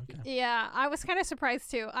 Okay. yeah, I was kind of surprised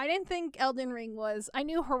too. I didn't think Elden Ring was. I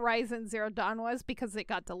knew Horizon Zero Dawn was because it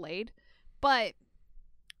got delayed, but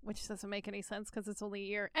which doesn't make any sense because it's only a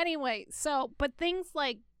year. Anyway, but things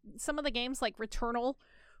like some of the games like Returnal,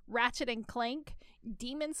 Ratchet and Clank,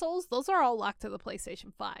 Demon Souls, those are all locked to the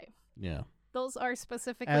PlayStation 5. Yeah. Those are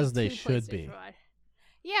specifically as they to should PlayStation be. 5.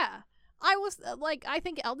 Yeah. I was I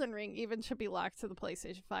think Elden Ring even should be locked to the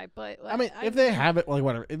PlayStation 5, but I mean, if they have it, like,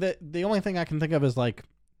 whatever. The only thing I can think of is like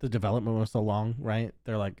the development was so long, right?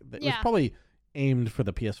 They're like, it was probably aimed for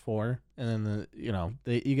the PS4, and then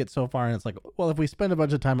you get so far, and it's like, well, if we spend a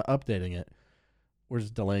bunch of time updating it, we're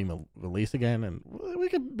just delaying the release again, and we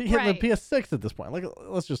could be hitting the PS6 at this point. Like,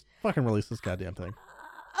 let's just fucking release this goddamn thing.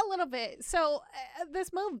 A little bit. So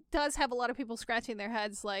this move does have a lot of people scratching their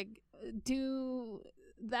heads. Like, do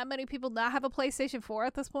that many people not have a PlayStation 4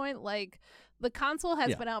 at this point? Like, the console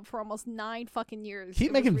has been out for almost 9 fucking years.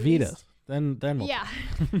 Keep making Vitas. Then we'll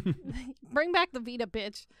bring back the Vita,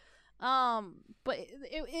 bitch. But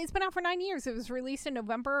it's been out for 9 years. It was released in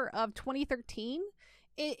November of 2013.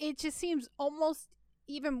 It just seems almost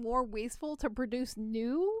even more wasteful to produce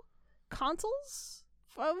new consoles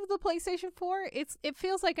of the PlayStation 4. It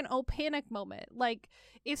feels like an oh panic moment. Like,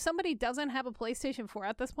 if somebody doesn't have a PlayStation 4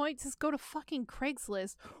 at this point, just go to fucking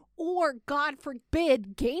Craigslist or, God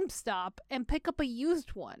forbid, GameStop and pick up a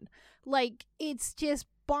used one. Like, it's just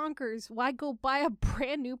bonkers. Why go buy a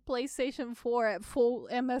brand new PlayStation 4 at full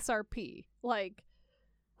MSRP? Like,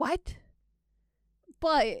 what?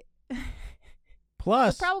 But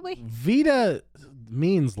plus, probably Vita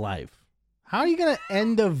means life. How are you gonna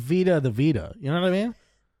end the Vita? You know what I mean?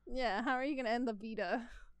 yeah, how are you gonna end the Vita?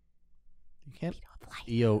 You can't Vita of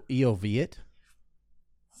life. EOV it.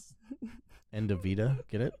 End of Vita.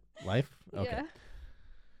 Get it? Life? Okay. Yeah.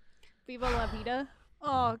 Viva la Vida.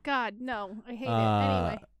 Oh God, no. I hate it.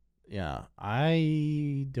 Anyway. Yeah.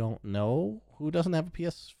 I don't know who doesn't have a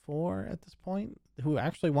PS4 at this point. Who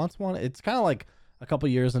actually wants one? It's kind of like a couple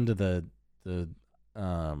years into the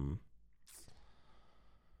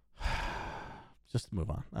just move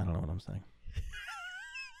on. I don't know what I'm saying.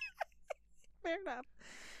 Fair enough.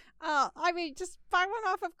 I mean, just buy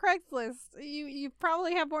one off of Craigslist. You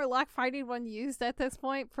probably have more luck finding one used at this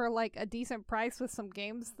point for like a decent price with some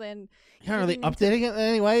games than. Yeah, are they updating it in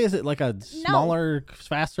any way? Is it like a smaller,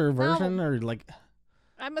 faster version, or like?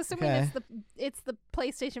 I'm assuming it's the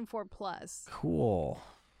PlayStation 4 Plus. Cool.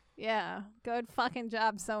 Yeah, good fucking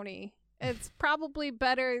job, Sony. It's probably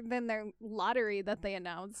better than their lottery that they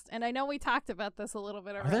announced. And I know we talked about this a little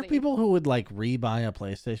bit already. Are there people who would like rebuy a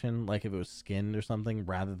PlayStation, like if it was skinned or something,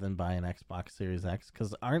 rather than buy an Xbox Series X?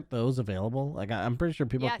 Because aren't those available? Like I'm pretty sure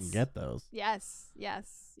people can get those. Yes.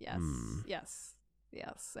 And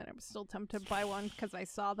I'm still tempted to buy one because I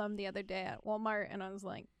saw them the other day at Walmart, and I was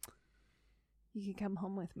like, you can come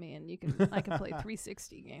home with me and I can play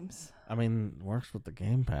 360 games. I mean, works with the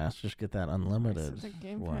Game Pass. Just get that unlimited. The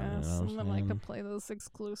Game Pass, and then I can play those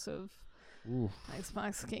exclusive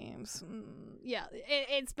Xbox games. Yeah,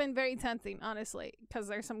 it's been very tempting, honestly, because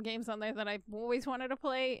there's some games on there that I've always wanted to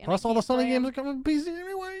play. And plus, all the Sony games are coming to PC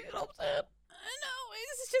anyway. You know what I'm saying? I know.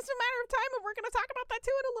 It's just a matter of time, and we're going to talk about that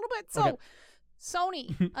too in a little bit. So,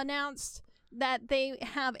 Sony announced that they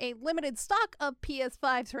have a limited stock of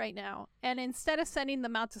PS5s right now, and instead of sending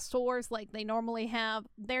them out to stores like they normally have,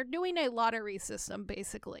 they're doing a lottery system.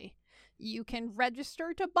 Basically, you can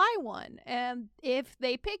register to buy one, and if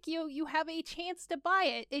they pick you, you have a chance to buy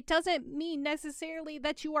it. It doesn't mean necessarily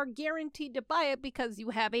that you are guaranteed to buy it, because you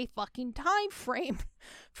have a fucking time frame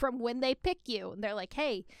from when they pick you, and they're like,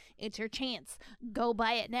 hey, it's your chance, go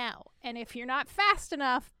buy it now. And if you're not fast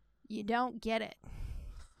enough, you don't get it.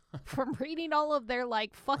 From reading all of their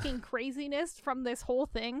like fucking craziness from this whole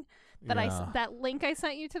thing that link I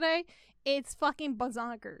sent you today, it's fucking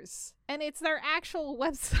bazonkers. And it's their actual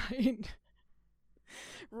website.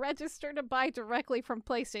 Register to buy directly from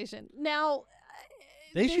PlayStation. Now,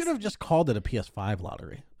 they should have just called it a PS5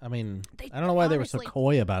 lottery. I mean, I don't know why they were so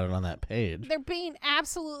coy about it on that page. They're being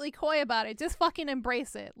absolutely coy about it. Just fucking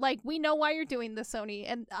embrace it. Like, we know why you're doing this, Sony,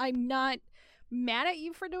 and I'm not mad at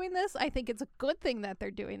you for doing this. I think it's a good thing that they're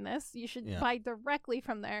doing this. You should buy directly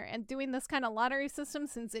from there, and doing this kind of lottery system,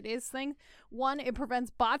 since it is thing. One, it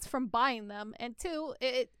prevents bots from buying them, and two,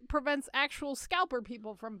 it prevents actual scalper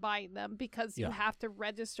people from buying them, because you have to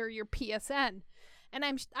register your PSN. And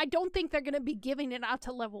I don't think they're gonna be giving it out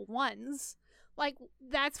to level 1s. Like,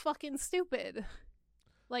 that's fucking stupid.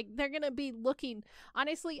 Like, they're going to be looking.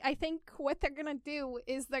 Honestly, I think what they're going to do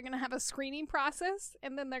is they're going to have a screening process,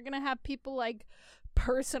 and then they're going to have people, like,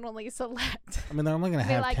 personally select. I mean, they're only going to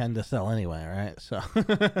have 10 to sell anyway, right? So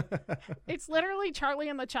it's literally Charlie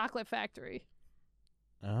and the Chocolate Factory.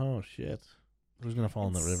 Oh, shit. Who's going to fall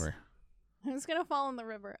in the river? Who's going to fall in the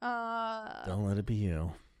river? Don't let it be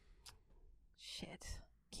you. Shit.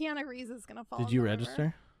 Keanu Reeves is going to fall in the river. Did you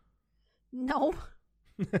register? No.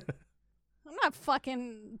 I'm not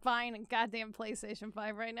fucking buying a goddamn PlayStation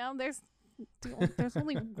 5 right now. There's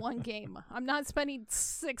only one game. I'm not spending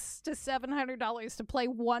 $600 to $700 to play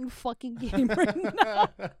one fucking game right now.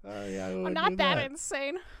 I'm not that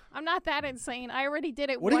insane. I'm not that insane. I already did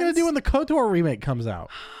it once. What are you going to do when the KOTOR remake comes out?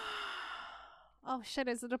 Oh, shit.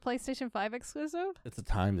 Is it a PlayStation 5 exclusive? It's a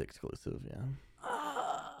timed exclusive, yeah.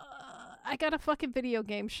 I got a fucking video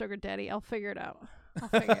game sugar daddy. I'll figure it out.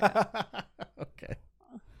 Okay.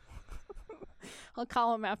 I'll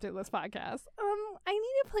call him after this podcast. I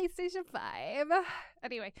need a PlayStation 5.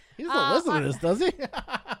 Anyway. He doesn't listen to this, does he?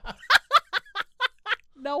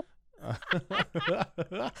 No.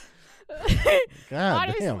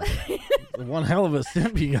 God damn. One hell of a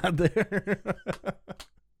simp you got there.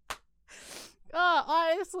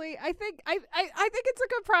 Honestly, I think I think it's a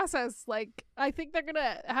good process. Like, I think they're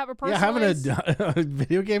gonna have a Yeah, having personalized. a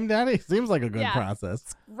video game daddy seems like a good Yeah.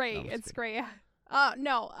 process. Great, No, it's great.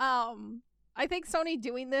 No, I think Sony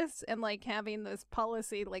doing this and like having this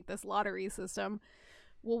policy, like this lottery system,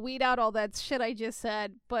 will weed out all that shit I just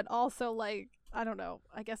said. But also, like, I don't know.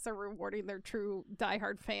 I guess they're rewarding their true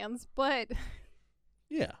diehard fans, but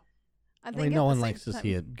Yeah. I I think mean, at no the one same likes to time-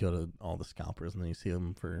 see it go to all the scalpers, and then you see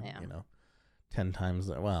them for, Yeah. 10 times,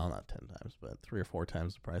 well, not 10 times, but 3 or 4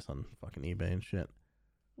 times the price on fucking eBay and shit.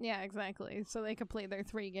 Yeah, exactly. So they can play their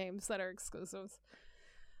 3 games that are exclusives.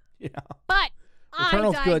 Yeah. But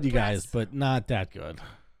Returnal's good, you guys, digress. but not that good.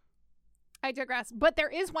 I digress. But there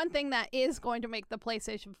is one thing that is going to make the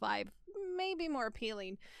PlayStation 5 maybe more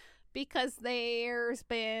appealing, because there's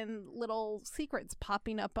been little secrets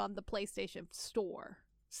popping up on the PlayStation Store.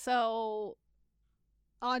 So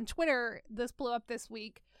on Twitter, this blew up this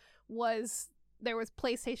week, there was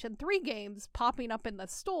PlayStation 3 games popping up in the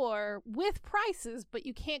store with prices, but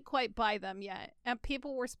you can't quite buy them yet. And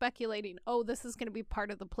people were speculating, oh, this is going to be part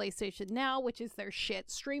of the PlayStation Now, which is their shit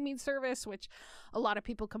streaming service, which a lot of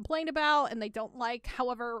people complain about and they don't like.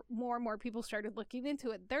 However, more and more people started looking into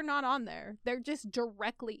it. They're not on there. They're just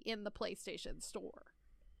directly in the PlayStation Store.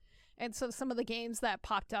 And so some of the games that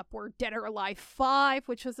popped up were Dead or Alive 5,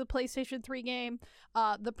 which was a PlayStation 3 game,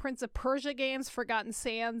 the Prince of Persia games, Forgotten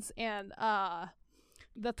Sands, and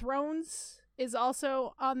The Thrones is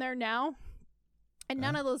also on there now. And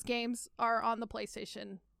none of those games are on the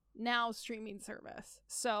PlayStation Now streaming service.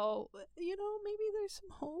 So, maybe there's some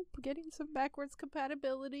hope getting some backwards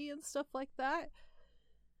compatibility and stuff like that.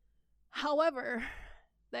 However,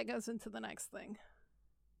 that goes into the next thing.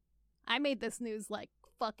 I made this news like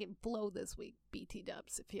fucking blow this week, BT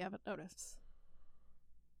dubs, if you haven't noticed.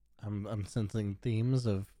 I'm sensing themes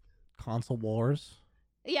of console wars.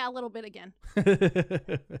 Yeah, a little bit again.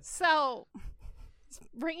 So,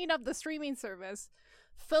 bringing up the streaming service,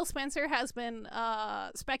 Phil Spencer has been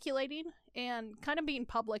speculating and kind of being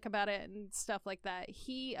public about it and stuff like that.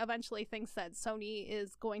 He eventually thinks that Sony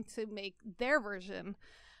is going to make their version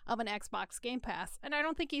of an Xbox Game Pass. And I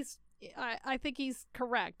don't think I think he's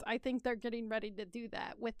correct. I think they're getting ready to do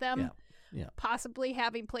that with them. Yeah. Possibly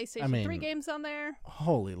having PlayStation 3 games on there.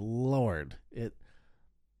 Holy Lord. It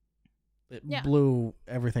Yeah. blew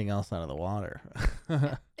everything else out of the water.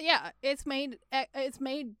 Yeah, it's made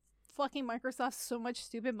fucking Microsoft so much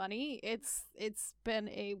stupid money. It's been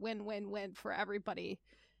a win-win-win for everybody.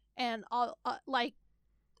 And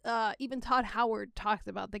even Todd Howard talked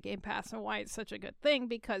about the Game Pass and why it's such a good thing,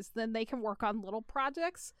 because then they can work on little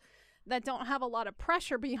projects that don't have a lot of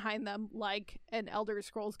pressure behind them, like an Elder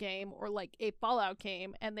Scrolls game or like a Fallout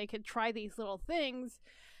game, and they could try these little things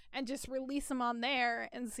and just release them on there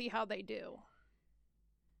and see how they do.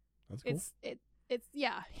 That's cool.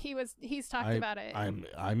 He's talked about it.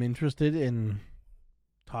 I'm interested in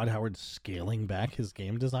Todd Howard scaling back his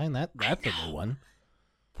game design. That's a new one.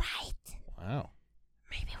 Right. Wow.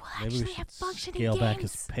 Maybe we'll Maybe we actually have should functioning scale games. back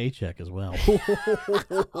his paycheck as well.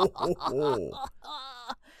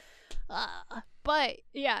 But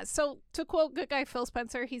yeah, so to quote good guy Phil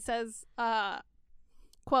Spencer, he says,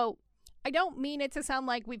 quote, "I don't mean it to sound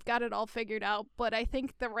like we've got it all figured out, but I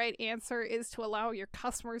think the right answer is to allow your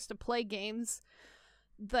customers to play games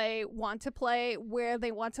they want to play, where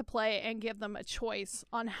they want to play, and give them a choice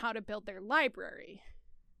on how to build their library."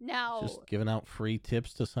 Now, Just giving out free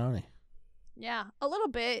tips to Sony. yeah, a little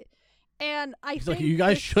bit. And I He's think like, you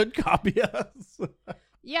guys it's- should copy us.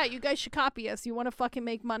 Yeah, you guys should copy us. You want to fucking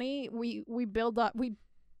make money? We build up. We,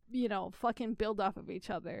 fucking build off of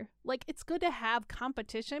each other. Like, it's good to have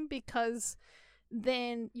competition, because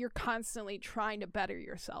then you're constantly trying to better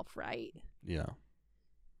yourself, right? Yeah.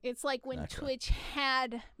 It's like when Exactly. Twitch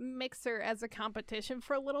had Mixer as a competition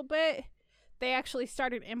for a little bit. They actually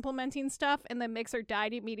started implementing stuff, and then Mixer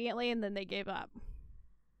died immediately, and then they gave up.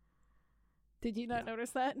 Did you not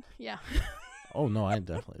notice that? Yeah. Oh, no, I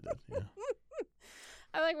definitely did. Yeah.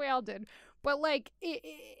 I think we all did. But, like,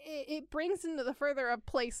 it brings into the further of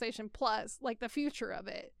PlayStation Plus, like, the future of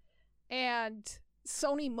it. And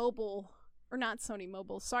PlayStation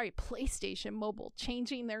Mobile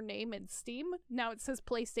changing their name in Steam. Now it says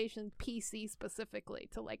PlayStation PC specifically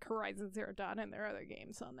to, like, Horizon Zero Dawn and their other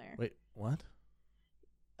games on there. Wait, what?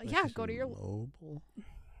 Yeah, go to your... Mobile?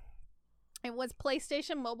 It was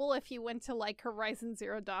PlayStation Mobile if you went to, like, Horizon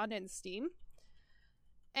Zero Dawn and Steam.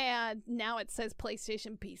 And now it says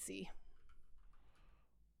PlayStation PC.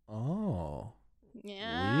 Oh.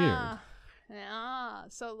 Yeah. Yeah.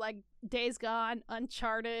 So, like, Days Gone,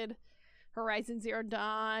 Uncharted, Horizon Zero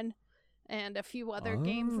Dawn, and a few other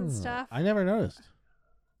games and stuff. I never noticed.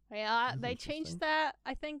 Yeah, That's they interesting. changed that,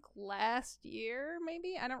 I think, last year,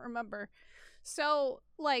 maybe? I don't remember. So,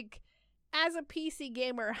 like, as a PC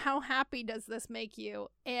gamer, how happy does this make you?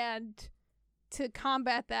 And to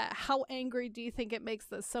combat that, how angry do you think it makes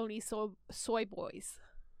the Sony soy boys?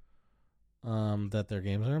 That their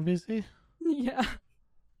games are on PC. Yeah.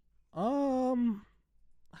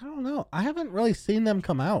 I don't know. I haven't really seen them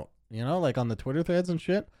come out. You know, like on the Twitter threads and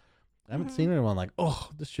shit. I haven't seen anyone like, oh,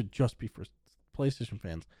 this should just be for PlayStation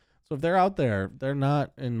fans. So if they're out there, they're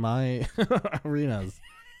not in my arenas.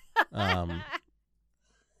 Yeah,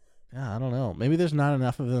 I don't know. Maybe there's not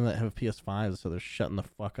enough of them that have PS5s, so they're shutting the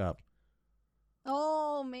fuck up.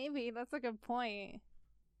 Oh, maybe. That's a good point.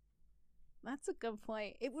 That's a good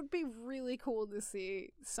point. It would be really cool to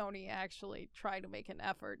see Sony actually try to make an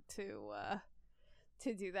effort to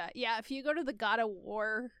do that. Yeah, if you go to the God of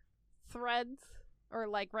War threads or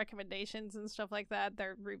like recommendations and stuff like that,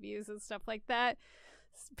 their reviews and stuff like that,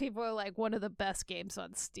 people are like, one of the best games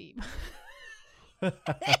on Steam. Shit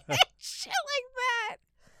like that.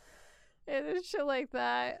 It is shit like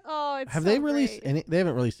that. Oh, it's Have so they released great. any? They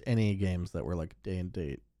haven't released any games that were like day and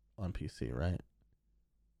date on PC, right?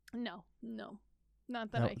 No,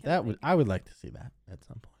 not that I can. That would I would like to see that at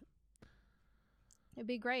some point. It'd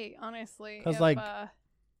be great, honestly. 'Cause, if, like, I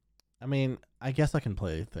mean, I guess I can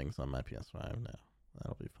play things on my PS5 now.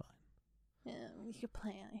 That'll be fine. yeah, you could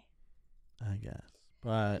play. I guess.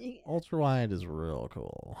 But Yeah. ultra wide is real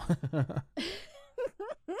cool.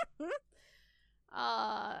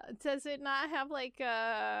 Does it not have like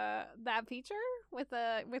that feature with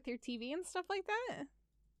your TV and stuff like that?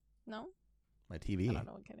 No, My I TV. don't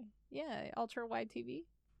know. I'm kidding. Yeah, ultra wide TV.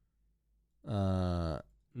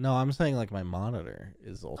 No, I'm saying like my monitor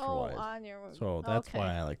is ultra wide. On your So that's okay.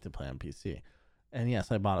 why I like to play on PC. And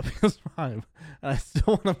yes, I bought a PS5, and I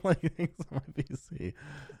still want to play things on my PC.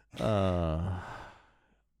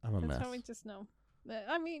 I'm a That's mess. how we just know.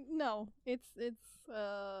 I mean, no, it's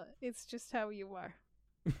just how you are.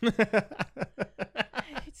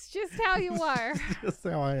 It's just how you are. Just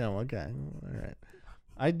how I am. Okay, all right.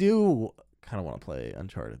 I do kind of want to play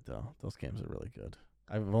Uncharted though. Those games are really good.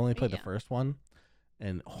 I've only played the Yeah. first one,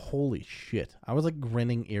 and holy shit, I was like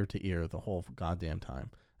grinning ear to ear the whole goddamn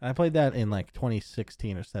time. And I played that in like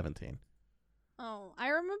 2016 or 17. Oh, I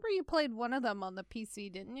remember you played one of them on the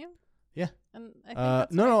PC, didn't you? Yeah. And I think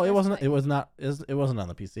that's No, when I no, it first wasn't. met It you. was not. It wasn't on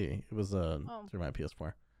the PC. It was through my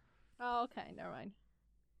PS4. Oh, okay, never mind.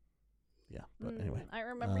 Yeah, but anyway, I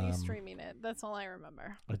remember you um, streaming it. That's all I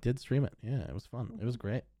remember. I did stream it. Yeah, it was fun. It was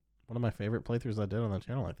great. One of my favorite playthroughs I did on the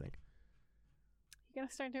channel, I think. You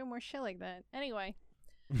gotta start doing more shit like that. Anyway,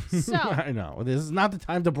 so I know this is not the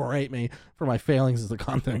time to berate me for my failings as a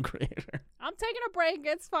content creator. I'm taking a break.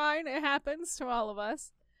 It's fine. It happens to all of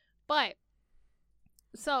us. But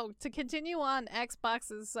so to continue on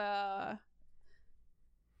Xbox's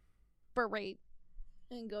berate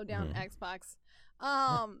and go down Xbox.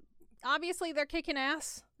 Obviously they're kicking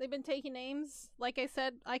ass. They've been taking names. Like I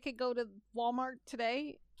said, I could go to Walmart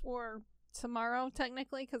today or tomorrow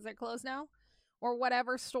technically because they're closed now, or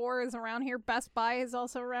whatever store is around here. Best Buy is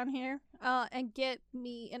also around here, and get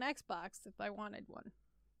me an Xbox if I wanted one.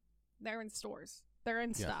 They're in stores. They're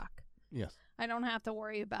in stock. Yes. I don't have to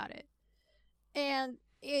worry about it. And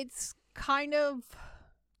it's kind of,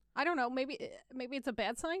 I don't know, maybe it's a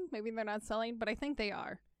bad sign. Maybe they're not selling, but I think they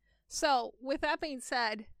are. So with that being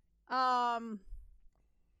said, unlike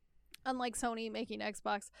Sony making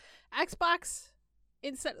Xbox,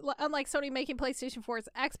 unlike Sony making PlayStation 4's,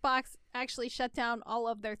 Xbox actually shut down all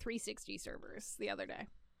of their 360 servers the other day.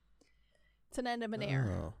 It's an end of an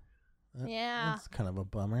era. Oh, Yeah. that's kind of a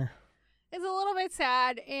bummer. It's a little bit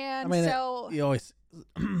sad, and I mean, so you always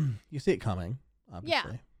you see it coming.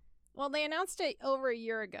 Obviously. well, they announced it over a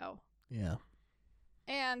year ago. Yeah.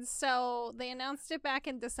 And so they announced it back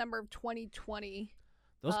in December of 2020.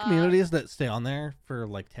 Those communities that stay on there for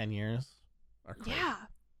like 10 years are crazy. Yeah.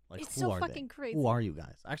 Like, It's who so are fucking they? crazy. Who are you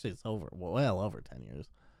guys? Actually, it's well over 10 years.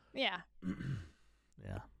 Yeah.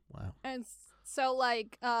 Yeah. Wow. And so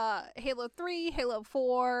like Halo 3, Halo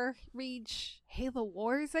 4, Reach, Halo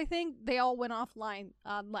Wars, I think, they all went offline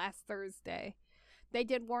last Thursday. They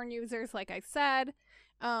did warn users, like I said,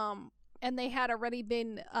 and they had already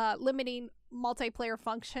been limiting multiplayer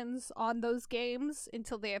functions on those games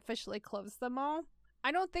until they officially closed them all.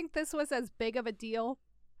 I don't think this was as big of a deal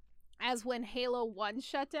as when Halo 1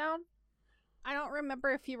 shut down. I don't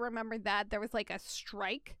remember if you remember that. There was like a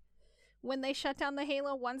strike when they shut down the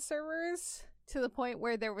Halo 1 servers, to the point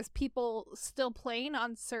where there was people still playing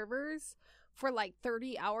on servers for like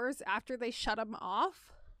 30 hours after they shut them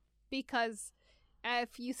off, because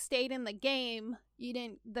if you stayed in the game,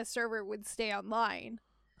 the server would stay online.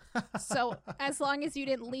 So as long as you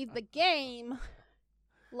didn't leave the game,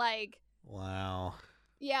 like, wow.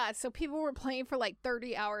 yeah, so people were playing for like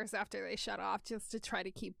 30 hours after they shut off just to try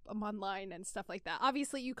to keep them online and stuff like that.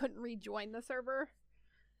 Obviously, you couldn't rejoin the server.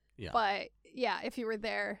 Yeah. But yeah, if you were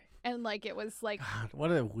there and like it was like, God,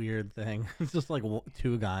 what a weird thing. It's just like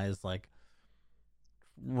two guys like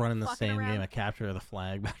running the Fucking same around. game of capture the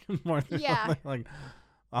flag back and forth. Or Yeah. something. Like,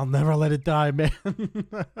 I'll never let it die, man.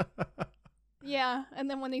 yeah, and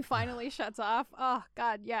then when he finally shuts off, oh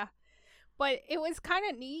god, yeah. But it was kind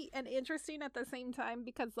of neat and interesting at the same time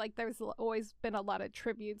because like there's always been a lot of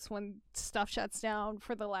tributes when stuff shuts down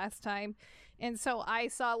for the last time. And so I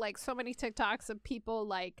saw like so many TikToks of people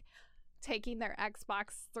like taking their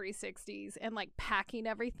Xbox 360s and like packing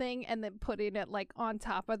everything and then putting it like on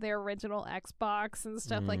top of their original Xbox and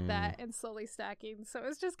stuff like that and slowly stacking. So it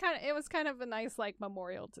was just it was kind of a nice like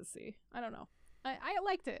memorial to see. I don't know. I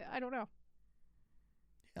liked it. I don't know.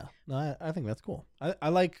 Yeah, no, I think that's cool. I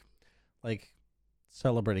like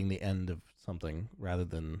celebrating the end of something rather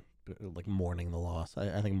than like mourning the loss.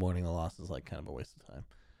 I think mourning the loss is like kind of a waste of time.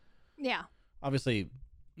 Yeah. Obviously,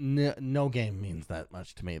 no game means that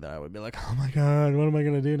much to me that I would be like, oh my god, what am I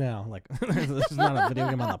gonna do now? Like, this is not a video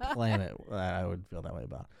game on the planet that I would feel that way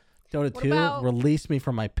about. Dota 2, release me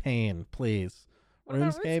from my pain, please. What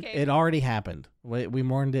about RuneScape, RuneScape? it already happened. We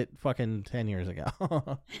mourned it fucking 10 years ago.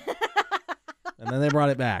 And then they brought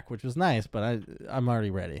it back, which was nice, but I'm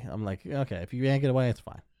already ready. I'm like, okay, if you yank it away, it's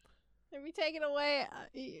fine. If you take it away,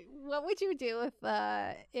 what would you do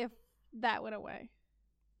if that went away?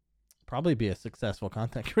 Probably be a successful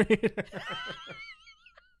content creator.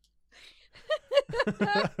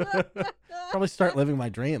 Probably start living my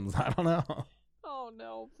dreams. I don't know. Oh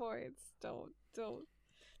no, boys, don't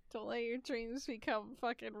let your dreams become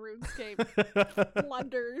fucking RuneScape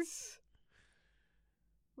blunders.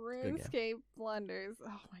 RuneScape blunders.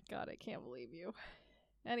 Oh my god, I can't believe you.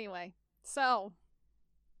 Anyway, so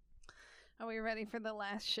are we ready for the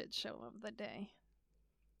last shit show of the day?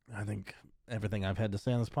 I think everything I've had to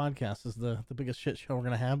say on this podcast is the biggest shit show we're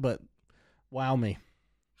gonna have, but wow me.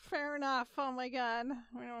 Fair enough. Oh my god.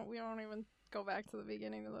 We don't even go back to the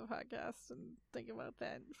beginning of the podcast and think about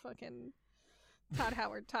that fucking Todd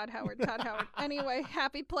Howard. Anyway,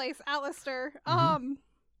 happy place, Alistair.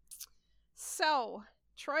 So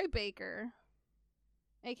Troy Baker,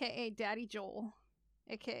 aka Daddy Joel,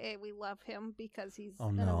 aka we love him because he's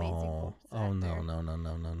an amazing voice actor. Oh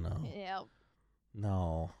no. Yep.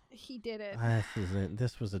 No. He did it.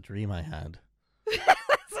 This was a dream I had. This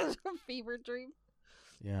is a fever dream.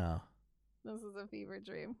 Yeah. This is a fever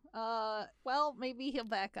dream. Well, maybe he'll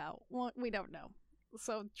back out. Well, we don't know.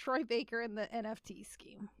 So Troy Baker in the NFT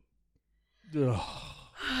scheme. Ugh.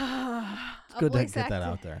 It's good to get that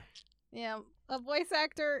out there. Yeah, a voice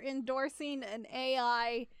actor endorsing an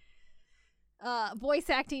AI, voice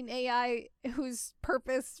acting AI whose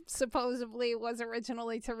purpose supposedly was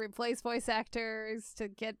originally to replace voice actors, to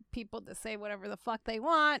get people to say whatever the fuck they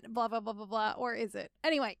want, blah, blah, blah, blah, blah. Or is it?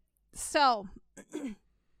 Anyway, so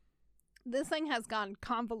this thing has gone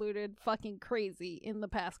convoluted fucking crazy in the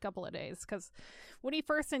past couple of days because when he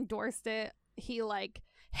first endorsed it, he like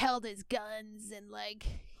held his guns and like,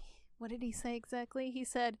 what did he say exactly? He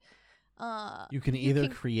said, you can either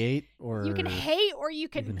create or you can hate or you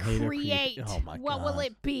can create. Oh my god. What will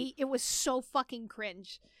it be? It was so fucking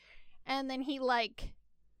cringe. And then he like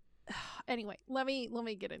anyway, let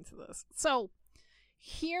me get into this. So,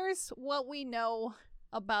 here's what we know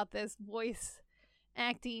about this voice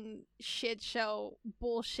acting shit show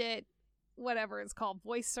bullshit, whatever it's called.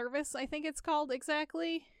 Voice service, I think it's called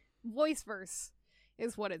exactly. Voiceverse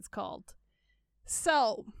is what it's called.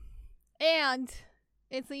 So, and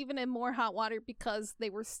it's even in more hot water because they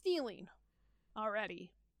were stealing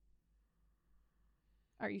already.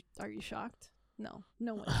 Are you shocked? No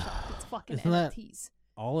one's shocked. It's fucking Isn't NFTs.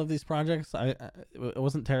 All of these projects, it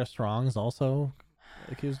wasn't Tara Strong's also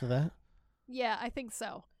accused of that? Yeah, I think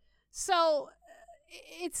so. So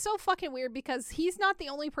it's so fucking weird because he's not the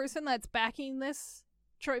only person that's backing this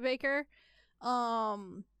Troy Baker. A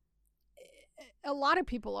lot of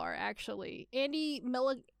people are actually. Andy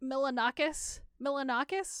Milanakis,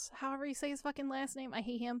 however you say his fucking last name. I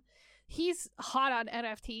hate him. He's hot on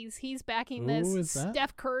NFTs. He's backing this. Who is that?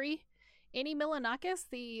 Steph Curry. Andy Milanakis,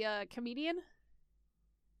 the comedian.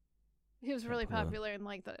 He was really popular in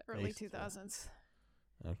like the early 2000s.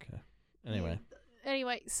 Okay.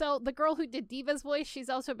 Anyway, so the girl who did Diva's voice, she's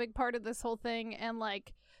also a big part of this whole thing. And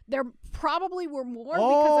like There probably were more. Because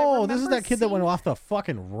I Oh, this is that kid that went seeing- off the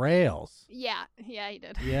fucking rails. Yeah, he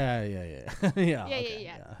did. Yeah. yeah.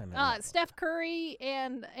 Okay, I know that. Steph Curry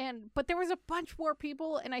but there was a bunch more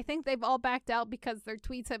people, and I think they've all backed out because their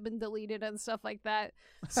tweets have been deleted and stuff like that.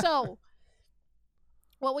 So,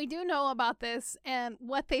 what we do know about this and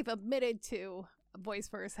what they've admitted to,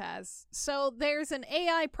 VoiceVerse has. So there's an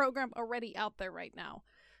AI program already out there right now.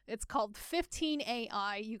 It's called 15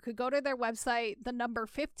 AI. You could go to their website, the number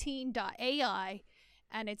 15.ai,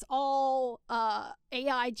 and it's all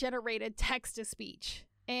AI generated text to speech.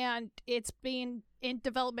 And it's been in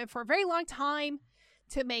development for a very long time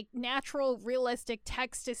to make natural, realistic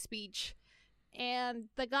text to speech. And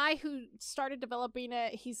the guy who started developing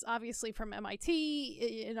it, he's obviously from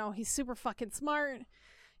MIT. You know, he's super fucking smart.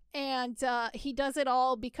 And he does it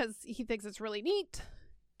all because he thinks it's really neat.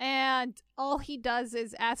 And all he does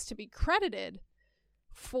is ask to be credited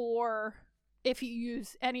for if you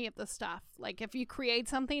use any of the stuff. Like if you create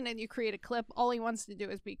something and you create a clip, all he wants to do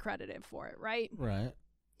is be credited for it, right? Right.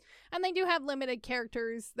 And they do have limited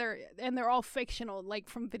characters. They're all fictional, like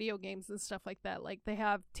from video games and stuff like that. Like they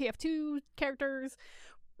have TF2 characters.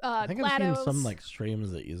 I think GLaDOS. I've seen some like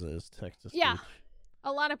streams that use it as text to speech. Yeah,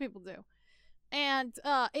 a lot of people do. And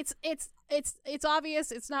it's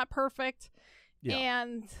obvious it's not perfect. Yeah.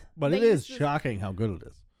 And But it is shocking how good it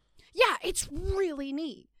is. Yeah, it's really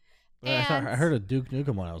neat. And I heard a Duke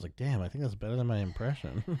Nukem one. I was like, damn, I think that's better than my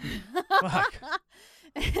impression. Fuck.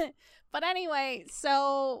 But anyway,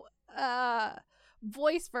 so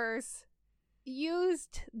VoiceVerse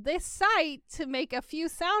used this site to make a few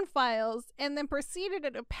sound files and then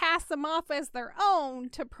proceeded to pass them off as their own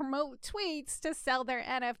to promote tweets to sell their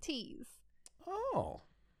NFTs. Oh.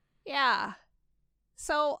 Yeah.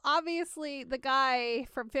 So obviously the guy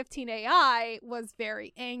from 15AI was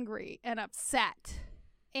very angry and upset.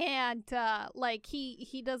 And like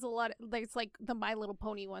he does a lot of, there's like the My Little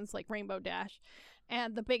Pony ones like Rainbow Dash.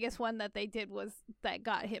 And the biggest one that they did was that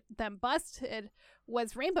got them busted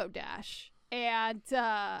was Rainbow Dash. And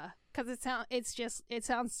cuz it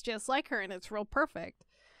sounds just like her and it's real perfect.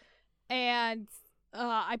 And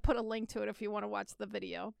I put a link to it if you want to watch the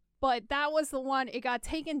video. But that was the one, it got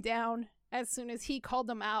taken down as soon as he called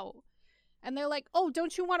them out. And they're like, oh,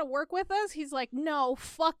 don't you want to work with us? He's like, no,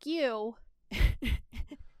 fuck you.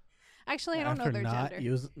 Actually, I don't know their gender.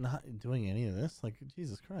 Not doing any of this? Like,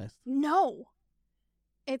 Jesus Christ. No.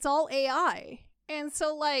 It's all AI. And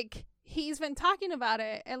so, like, he's been talking about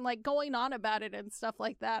it and, like, going on about it and stuff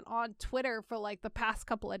like that on Twitter for, like, the past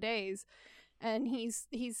couple of days. And he's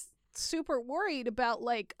super worried about,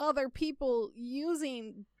 like, other people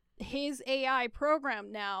using his AI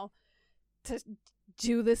program now to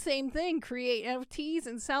do the same thing, create NFTs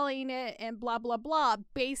and selling it and blah, blah, blah.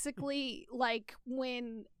 Basically, like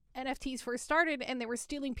when NFTs first started and they were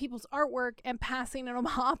stealing people's artwork and passing them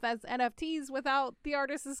off as NFTs without the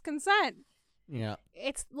artist's consent. Yeah.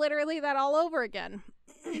 It's literally that all over again.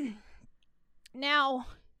 Now,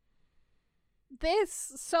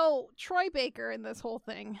 Troy Baker in this whole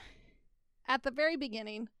thing, at the very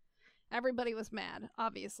beginning, everybody was mad,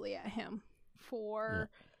 obviously, at him for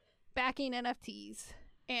backing NFTs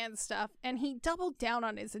and stuff. And he doubled down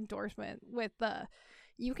on his endorsement with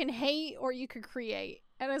you can hate or you can create.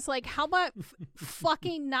 And it's like, how about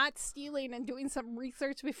fucking not stealing and doing some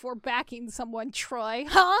research before backing someone, Troy?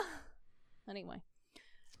 Huh? Anyway.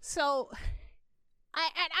 So,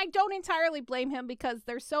 I don't entirely blame him because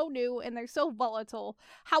they're so new and they're so volatile.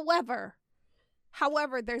 However,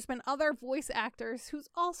 there's been other voice actors who's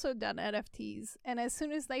also done NFTs, and as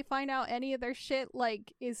soon as they find out any of their shit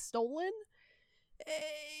like is stolen,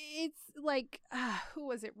 it's like who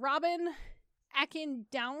was it? Robin Akin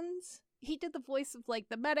Downs. He did the voice of like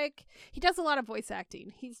the medic. He does a lot of voice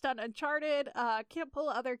acting. He's done Uncharted. Can't pull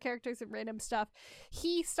other characters and random stuff.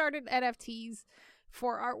 He started NFTs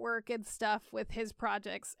for artwork and stuff with his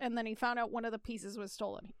projects, and then he found out one of the pieces was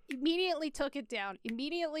stolen. Immediately took it down.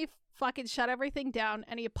 Immediately fucking shut everything down,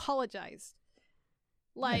 and he apologized.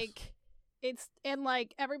 Like, it's, and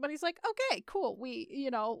like everybody's like, okay, cool.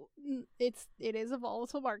 It is a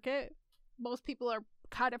volatile market. Most people are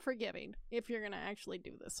kind of forgiving if you're gonna actually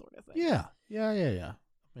do this sort of thing. Yeah.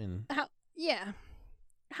 I mean,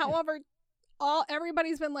 However,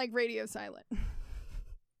 everybody's been like radio silent.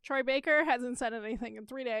 Troy Baker hasn't said anything in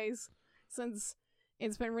 3 days since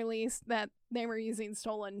it's been released that they were using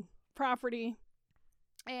stolen property.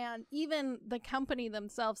 And even the company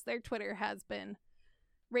themselves, their Twitter has been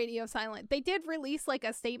radio silent. They did release like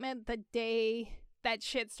a statement the day that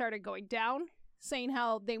shit started going down, saying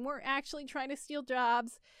how they weren't actually trying to steal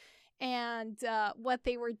jobs. And what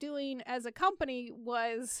they were doing as a company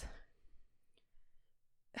was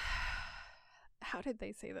how did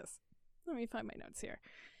they say this? Let me find my notes here.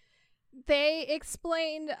 They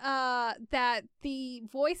explained that the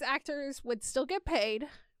voice actors would still get paid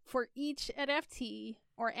for each NFT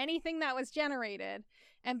or anything that was generated,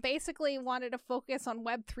 and basically wanted to focus on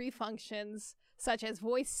Web3 functions such as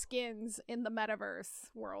voice skins in the metaverse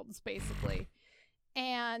worlds, basically.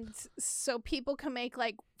 And so people can make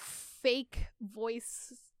like fake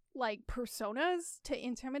voice like personas to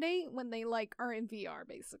intimidate when they like are in VR,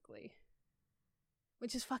 basically.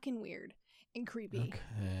 Which is fucking weird and creepy.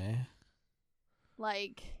 Okay.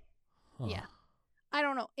 Like, yeah. I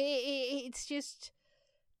don't know. It's just,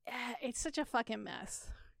 it's such a fucking mess.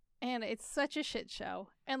 And it's such a shit show.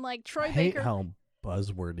 And like Troy I hate Baker. how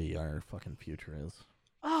buzzwordy our fucking future is.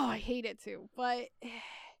 Oh, I hate it too. But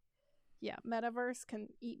yeah, Metaverse can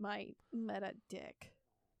eat my meta dick.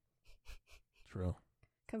 True.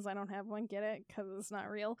 Because I don't have one. Get it? Because it's not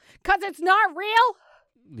real. Because it's not real!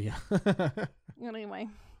 Yeah. Anyway.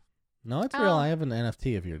 No, it's real. I have an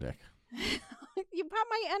NFT of your dick. You bought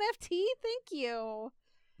my NFT? Thank you.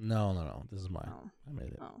 No. This is mine. Oh. I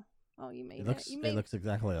made it. Oh, you made It it. looks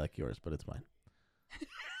exactly like yours, but it's mine.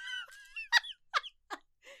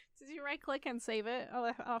 Did you right click and save it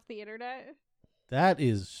off the internet? That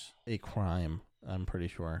is a crime, I'm pretty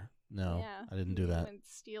sure. No, Yeah, I didn't do that. You wouldn't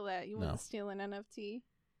steal that. You No. wouldn't steal an NFT.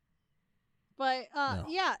 But, No.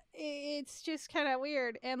 yeah, it's just kind of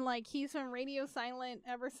weird. And, like, he's been radio silent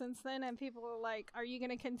ever since then. And people are like, are you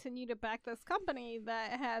going to continue to back this company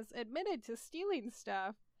that has admitted to stealing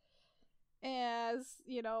stuff as,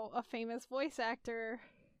 you know, a famous voice actor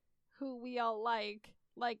who we all like?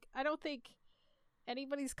 Like, I don't think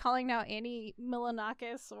anybody's calling out Annie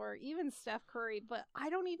Milonakis or even Steph Curry, but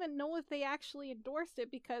I don't even know if they actually endorsed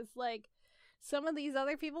it because, like, some of these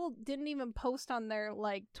other people didn't even post on their,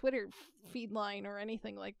 like, Twitter feed line or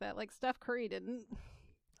anything like that. Like, Steph Curry didn't.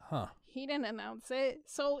 Huh. He didn't announce it.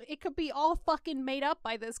 So it could be all fucking made up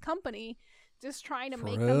by this company just trying to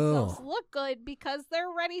make themselves look good because they're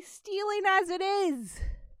already stealing as it is.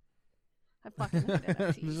 I fucking hate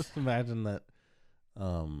NFTs. Just imagine that.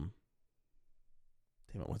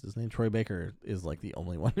 Damn it, what's his name? Troy Baker is like the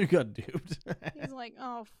only one who got duped. He's like,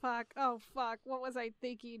 oh fuck, what was I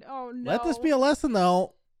thinking? Oh no. Let this be a lesson,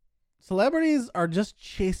 though. Celebrities are just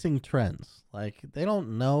chasing trends. Like, they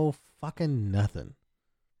don't know fucking nothing.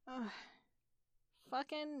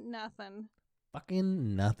 Fucking nothing.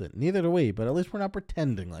 Fucking nothing. Neither do we, but at least we're not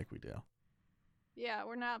pretending like we do. Yeah,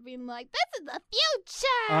 we're not being like, this is the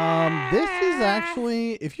future! This is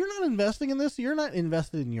actually, if you're not investing in this, you're not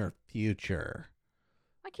invested in your future.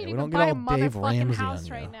 I can't we even don't get buy a all Dave motherfucking Ramsey house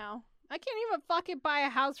on right you. now. I can't even fucking buy a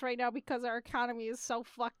house right now because our economy is so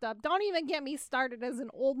fucked up. Don't even get me started as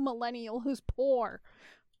an old millennial who's poor.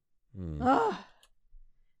 Ugh.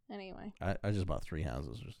 Anyway. I just bought 3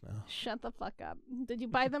 houses just now. Shut the fuck up. Did you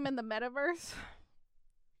buy them in the metaverse?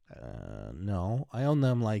 No. I own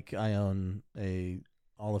them like I own a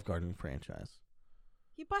Olive Garden franchise.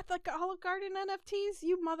 You bought the Olive Garden NFTs?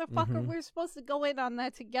 You motherfucker, we were supposed to go in on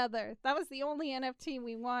that together. That was the only NFT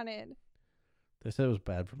we wanted. They said it was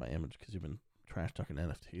bad for my image because you've been trash talking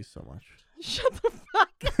NFTs so much. Shut the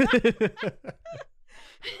fuck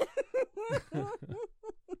up.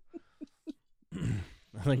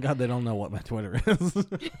 Thank God they don't know what my Twitter is.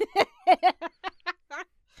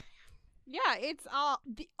 Yeah, it's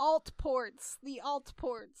the alt ports. The alt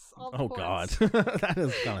ports. Oh, God. That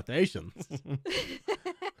has connotations.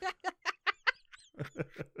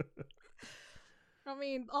 I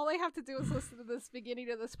mean, all they have to do is listen to this beginning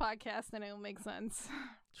of this podcast and it'll make sense.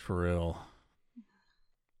 True.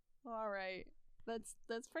 All right. That's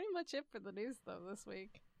pretty much it for the news, though, this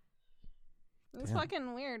week. It was Damn.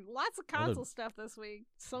 fucking weird. Lots of console stuff this week.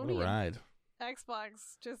 What a Sony ride. and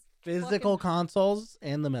Xbox just Physical fucking consoles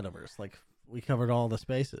and the metaverse. Like, we covered all the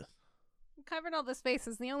spaces. covered all the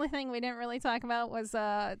spaces. The only thing we didn't really talk about was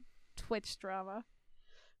Twitch drama,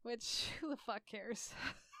 which who the fuck cares?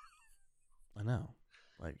 I know.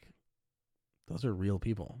 Like, those are real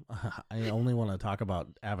people. I only want to talk about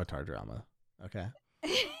Avatar drama. Okay?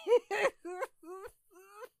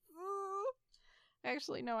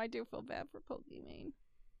 Actually, no, I do feel bad for Pokimane.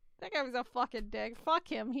 That guy was a fucking dick. Fuck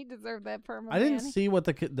him. He deserved that perma. I didn't see what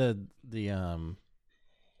the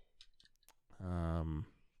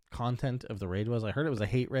content of the raid was. I heard it was a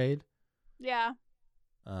hate raid. Yeah.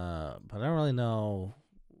 But I don't really know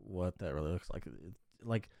what that really looks like.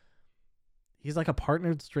 Like, he's like a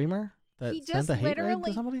partnered streamer that He sent just a hate raid to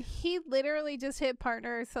literally, somebody. he literally just hit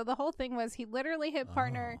partner. So the whole thing was he literally hit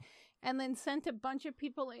partner and then sent a bunch of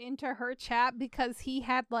people into her chat because he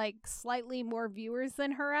had like slightly more viewers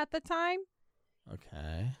than her at the time.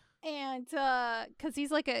 Okay. And because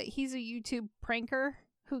he's a YouTube pranker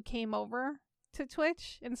who came over to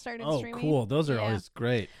Twitch and started Oh, streaming. cool. Those are Yeah. always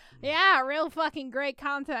great. Yeah, real fucking great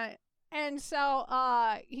content. And so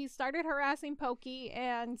he started harassing Pokey,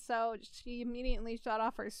 and so she immediately shut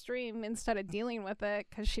off her stream instead of dealing with it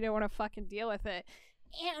because she didn't want to fucking deal with it.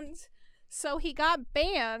 And so he got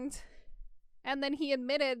banned, and then he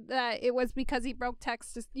admitted that it was because he broke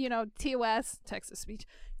Texas, TOS, Texas speech,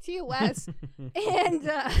 TOS, and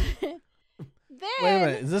then Wait a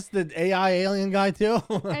minute. Is this the AI alien guy too?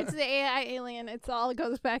 it's the AI alien. It's all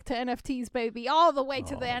goes back to NFTs, baby, all the way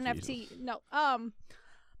to the NFT. Jesus. No,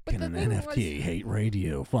 but Can the an thing NFT was, hate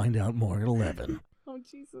radio? Find out more at 11. oh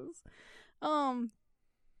Jesus,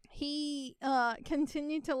 he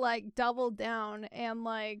continued to like double down and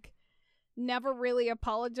like never really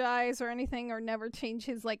apologize or anything, or never change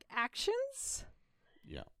his like actions.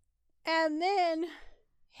 Yeah. And then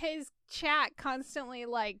his chat constantly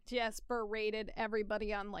like just berated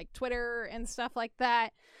everybody on like Twitter and stuff like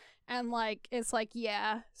that. And like it's like,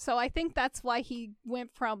 yeah. So I think that's why he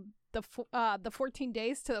went from the 14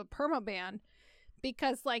 days to the permaban,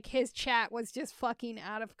 because like his chat was just fucking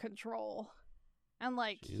out of control. And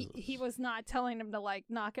like he was not telling him to like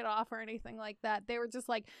knock it off or anything like that. They were just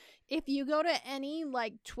like, if you go to any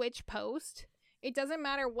like Twitch post, it doesn't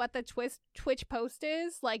matter what the Twitch post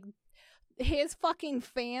is, like his fucking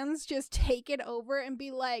fans just take it over and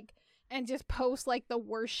be like, and just post like the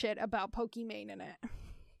worst shit about Pokimane in it.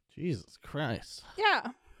 Jesus Christ.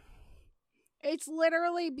 Yeah. It's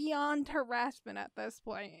literally beyond harassment at this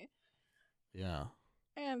point. Yeah.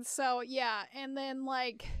 And so, yeah. And then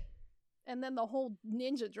the whole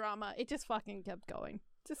ninja drama, it just fucking kept going.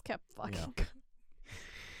 Just kept fucking going.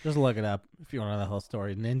 Just look it up if you want to know the whole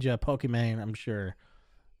story. Ninja, Pokimane, I'm sure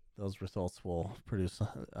those results will produce,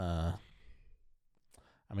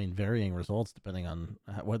 varying results depending on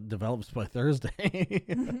what develops by Thursday.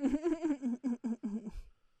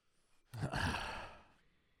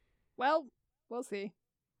 Well, we'll see.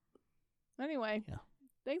 Anyway, Yeah.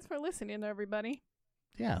 Thanks for listening, everybody.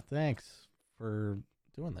 Yeah, thanks for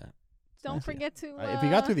doing that. It's Don't nice of you. forget to... If you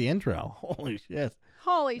got through the intro, holy shit.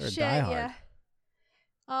 Holy You're a shit, diehard.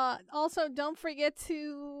 yeah. Also, don't forget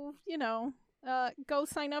to, go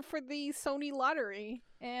sign up for the Sony lottery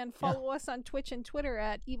and follow us on Twitch and Twitter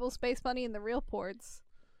at Evil Space Bunny and the Real Ports.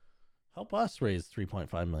 Help us raise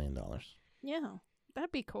 $3.5 million. Yeah,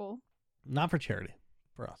 that'd be cool. Not for charity,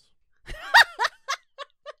 for us.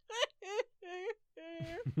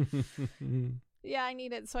 Yeah, I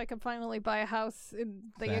need it so I can finally buy a house in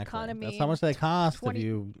the economy. That's how much they cost if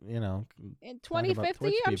you know. In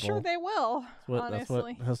 2050, I'm sure they will. That's what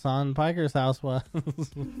honestly. Hassan Piker's house was.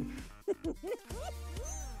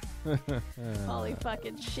 Holy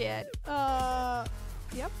fucking shit. Yep.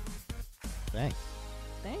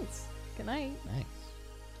 Thanks. Good night.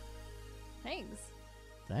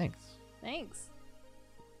 Thanks.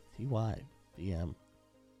 TYVM.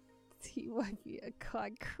 TYV,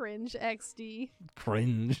 God, cringe XD.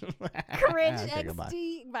 Cringe. Cringe Okay, goodbye.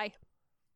 XD. Bye.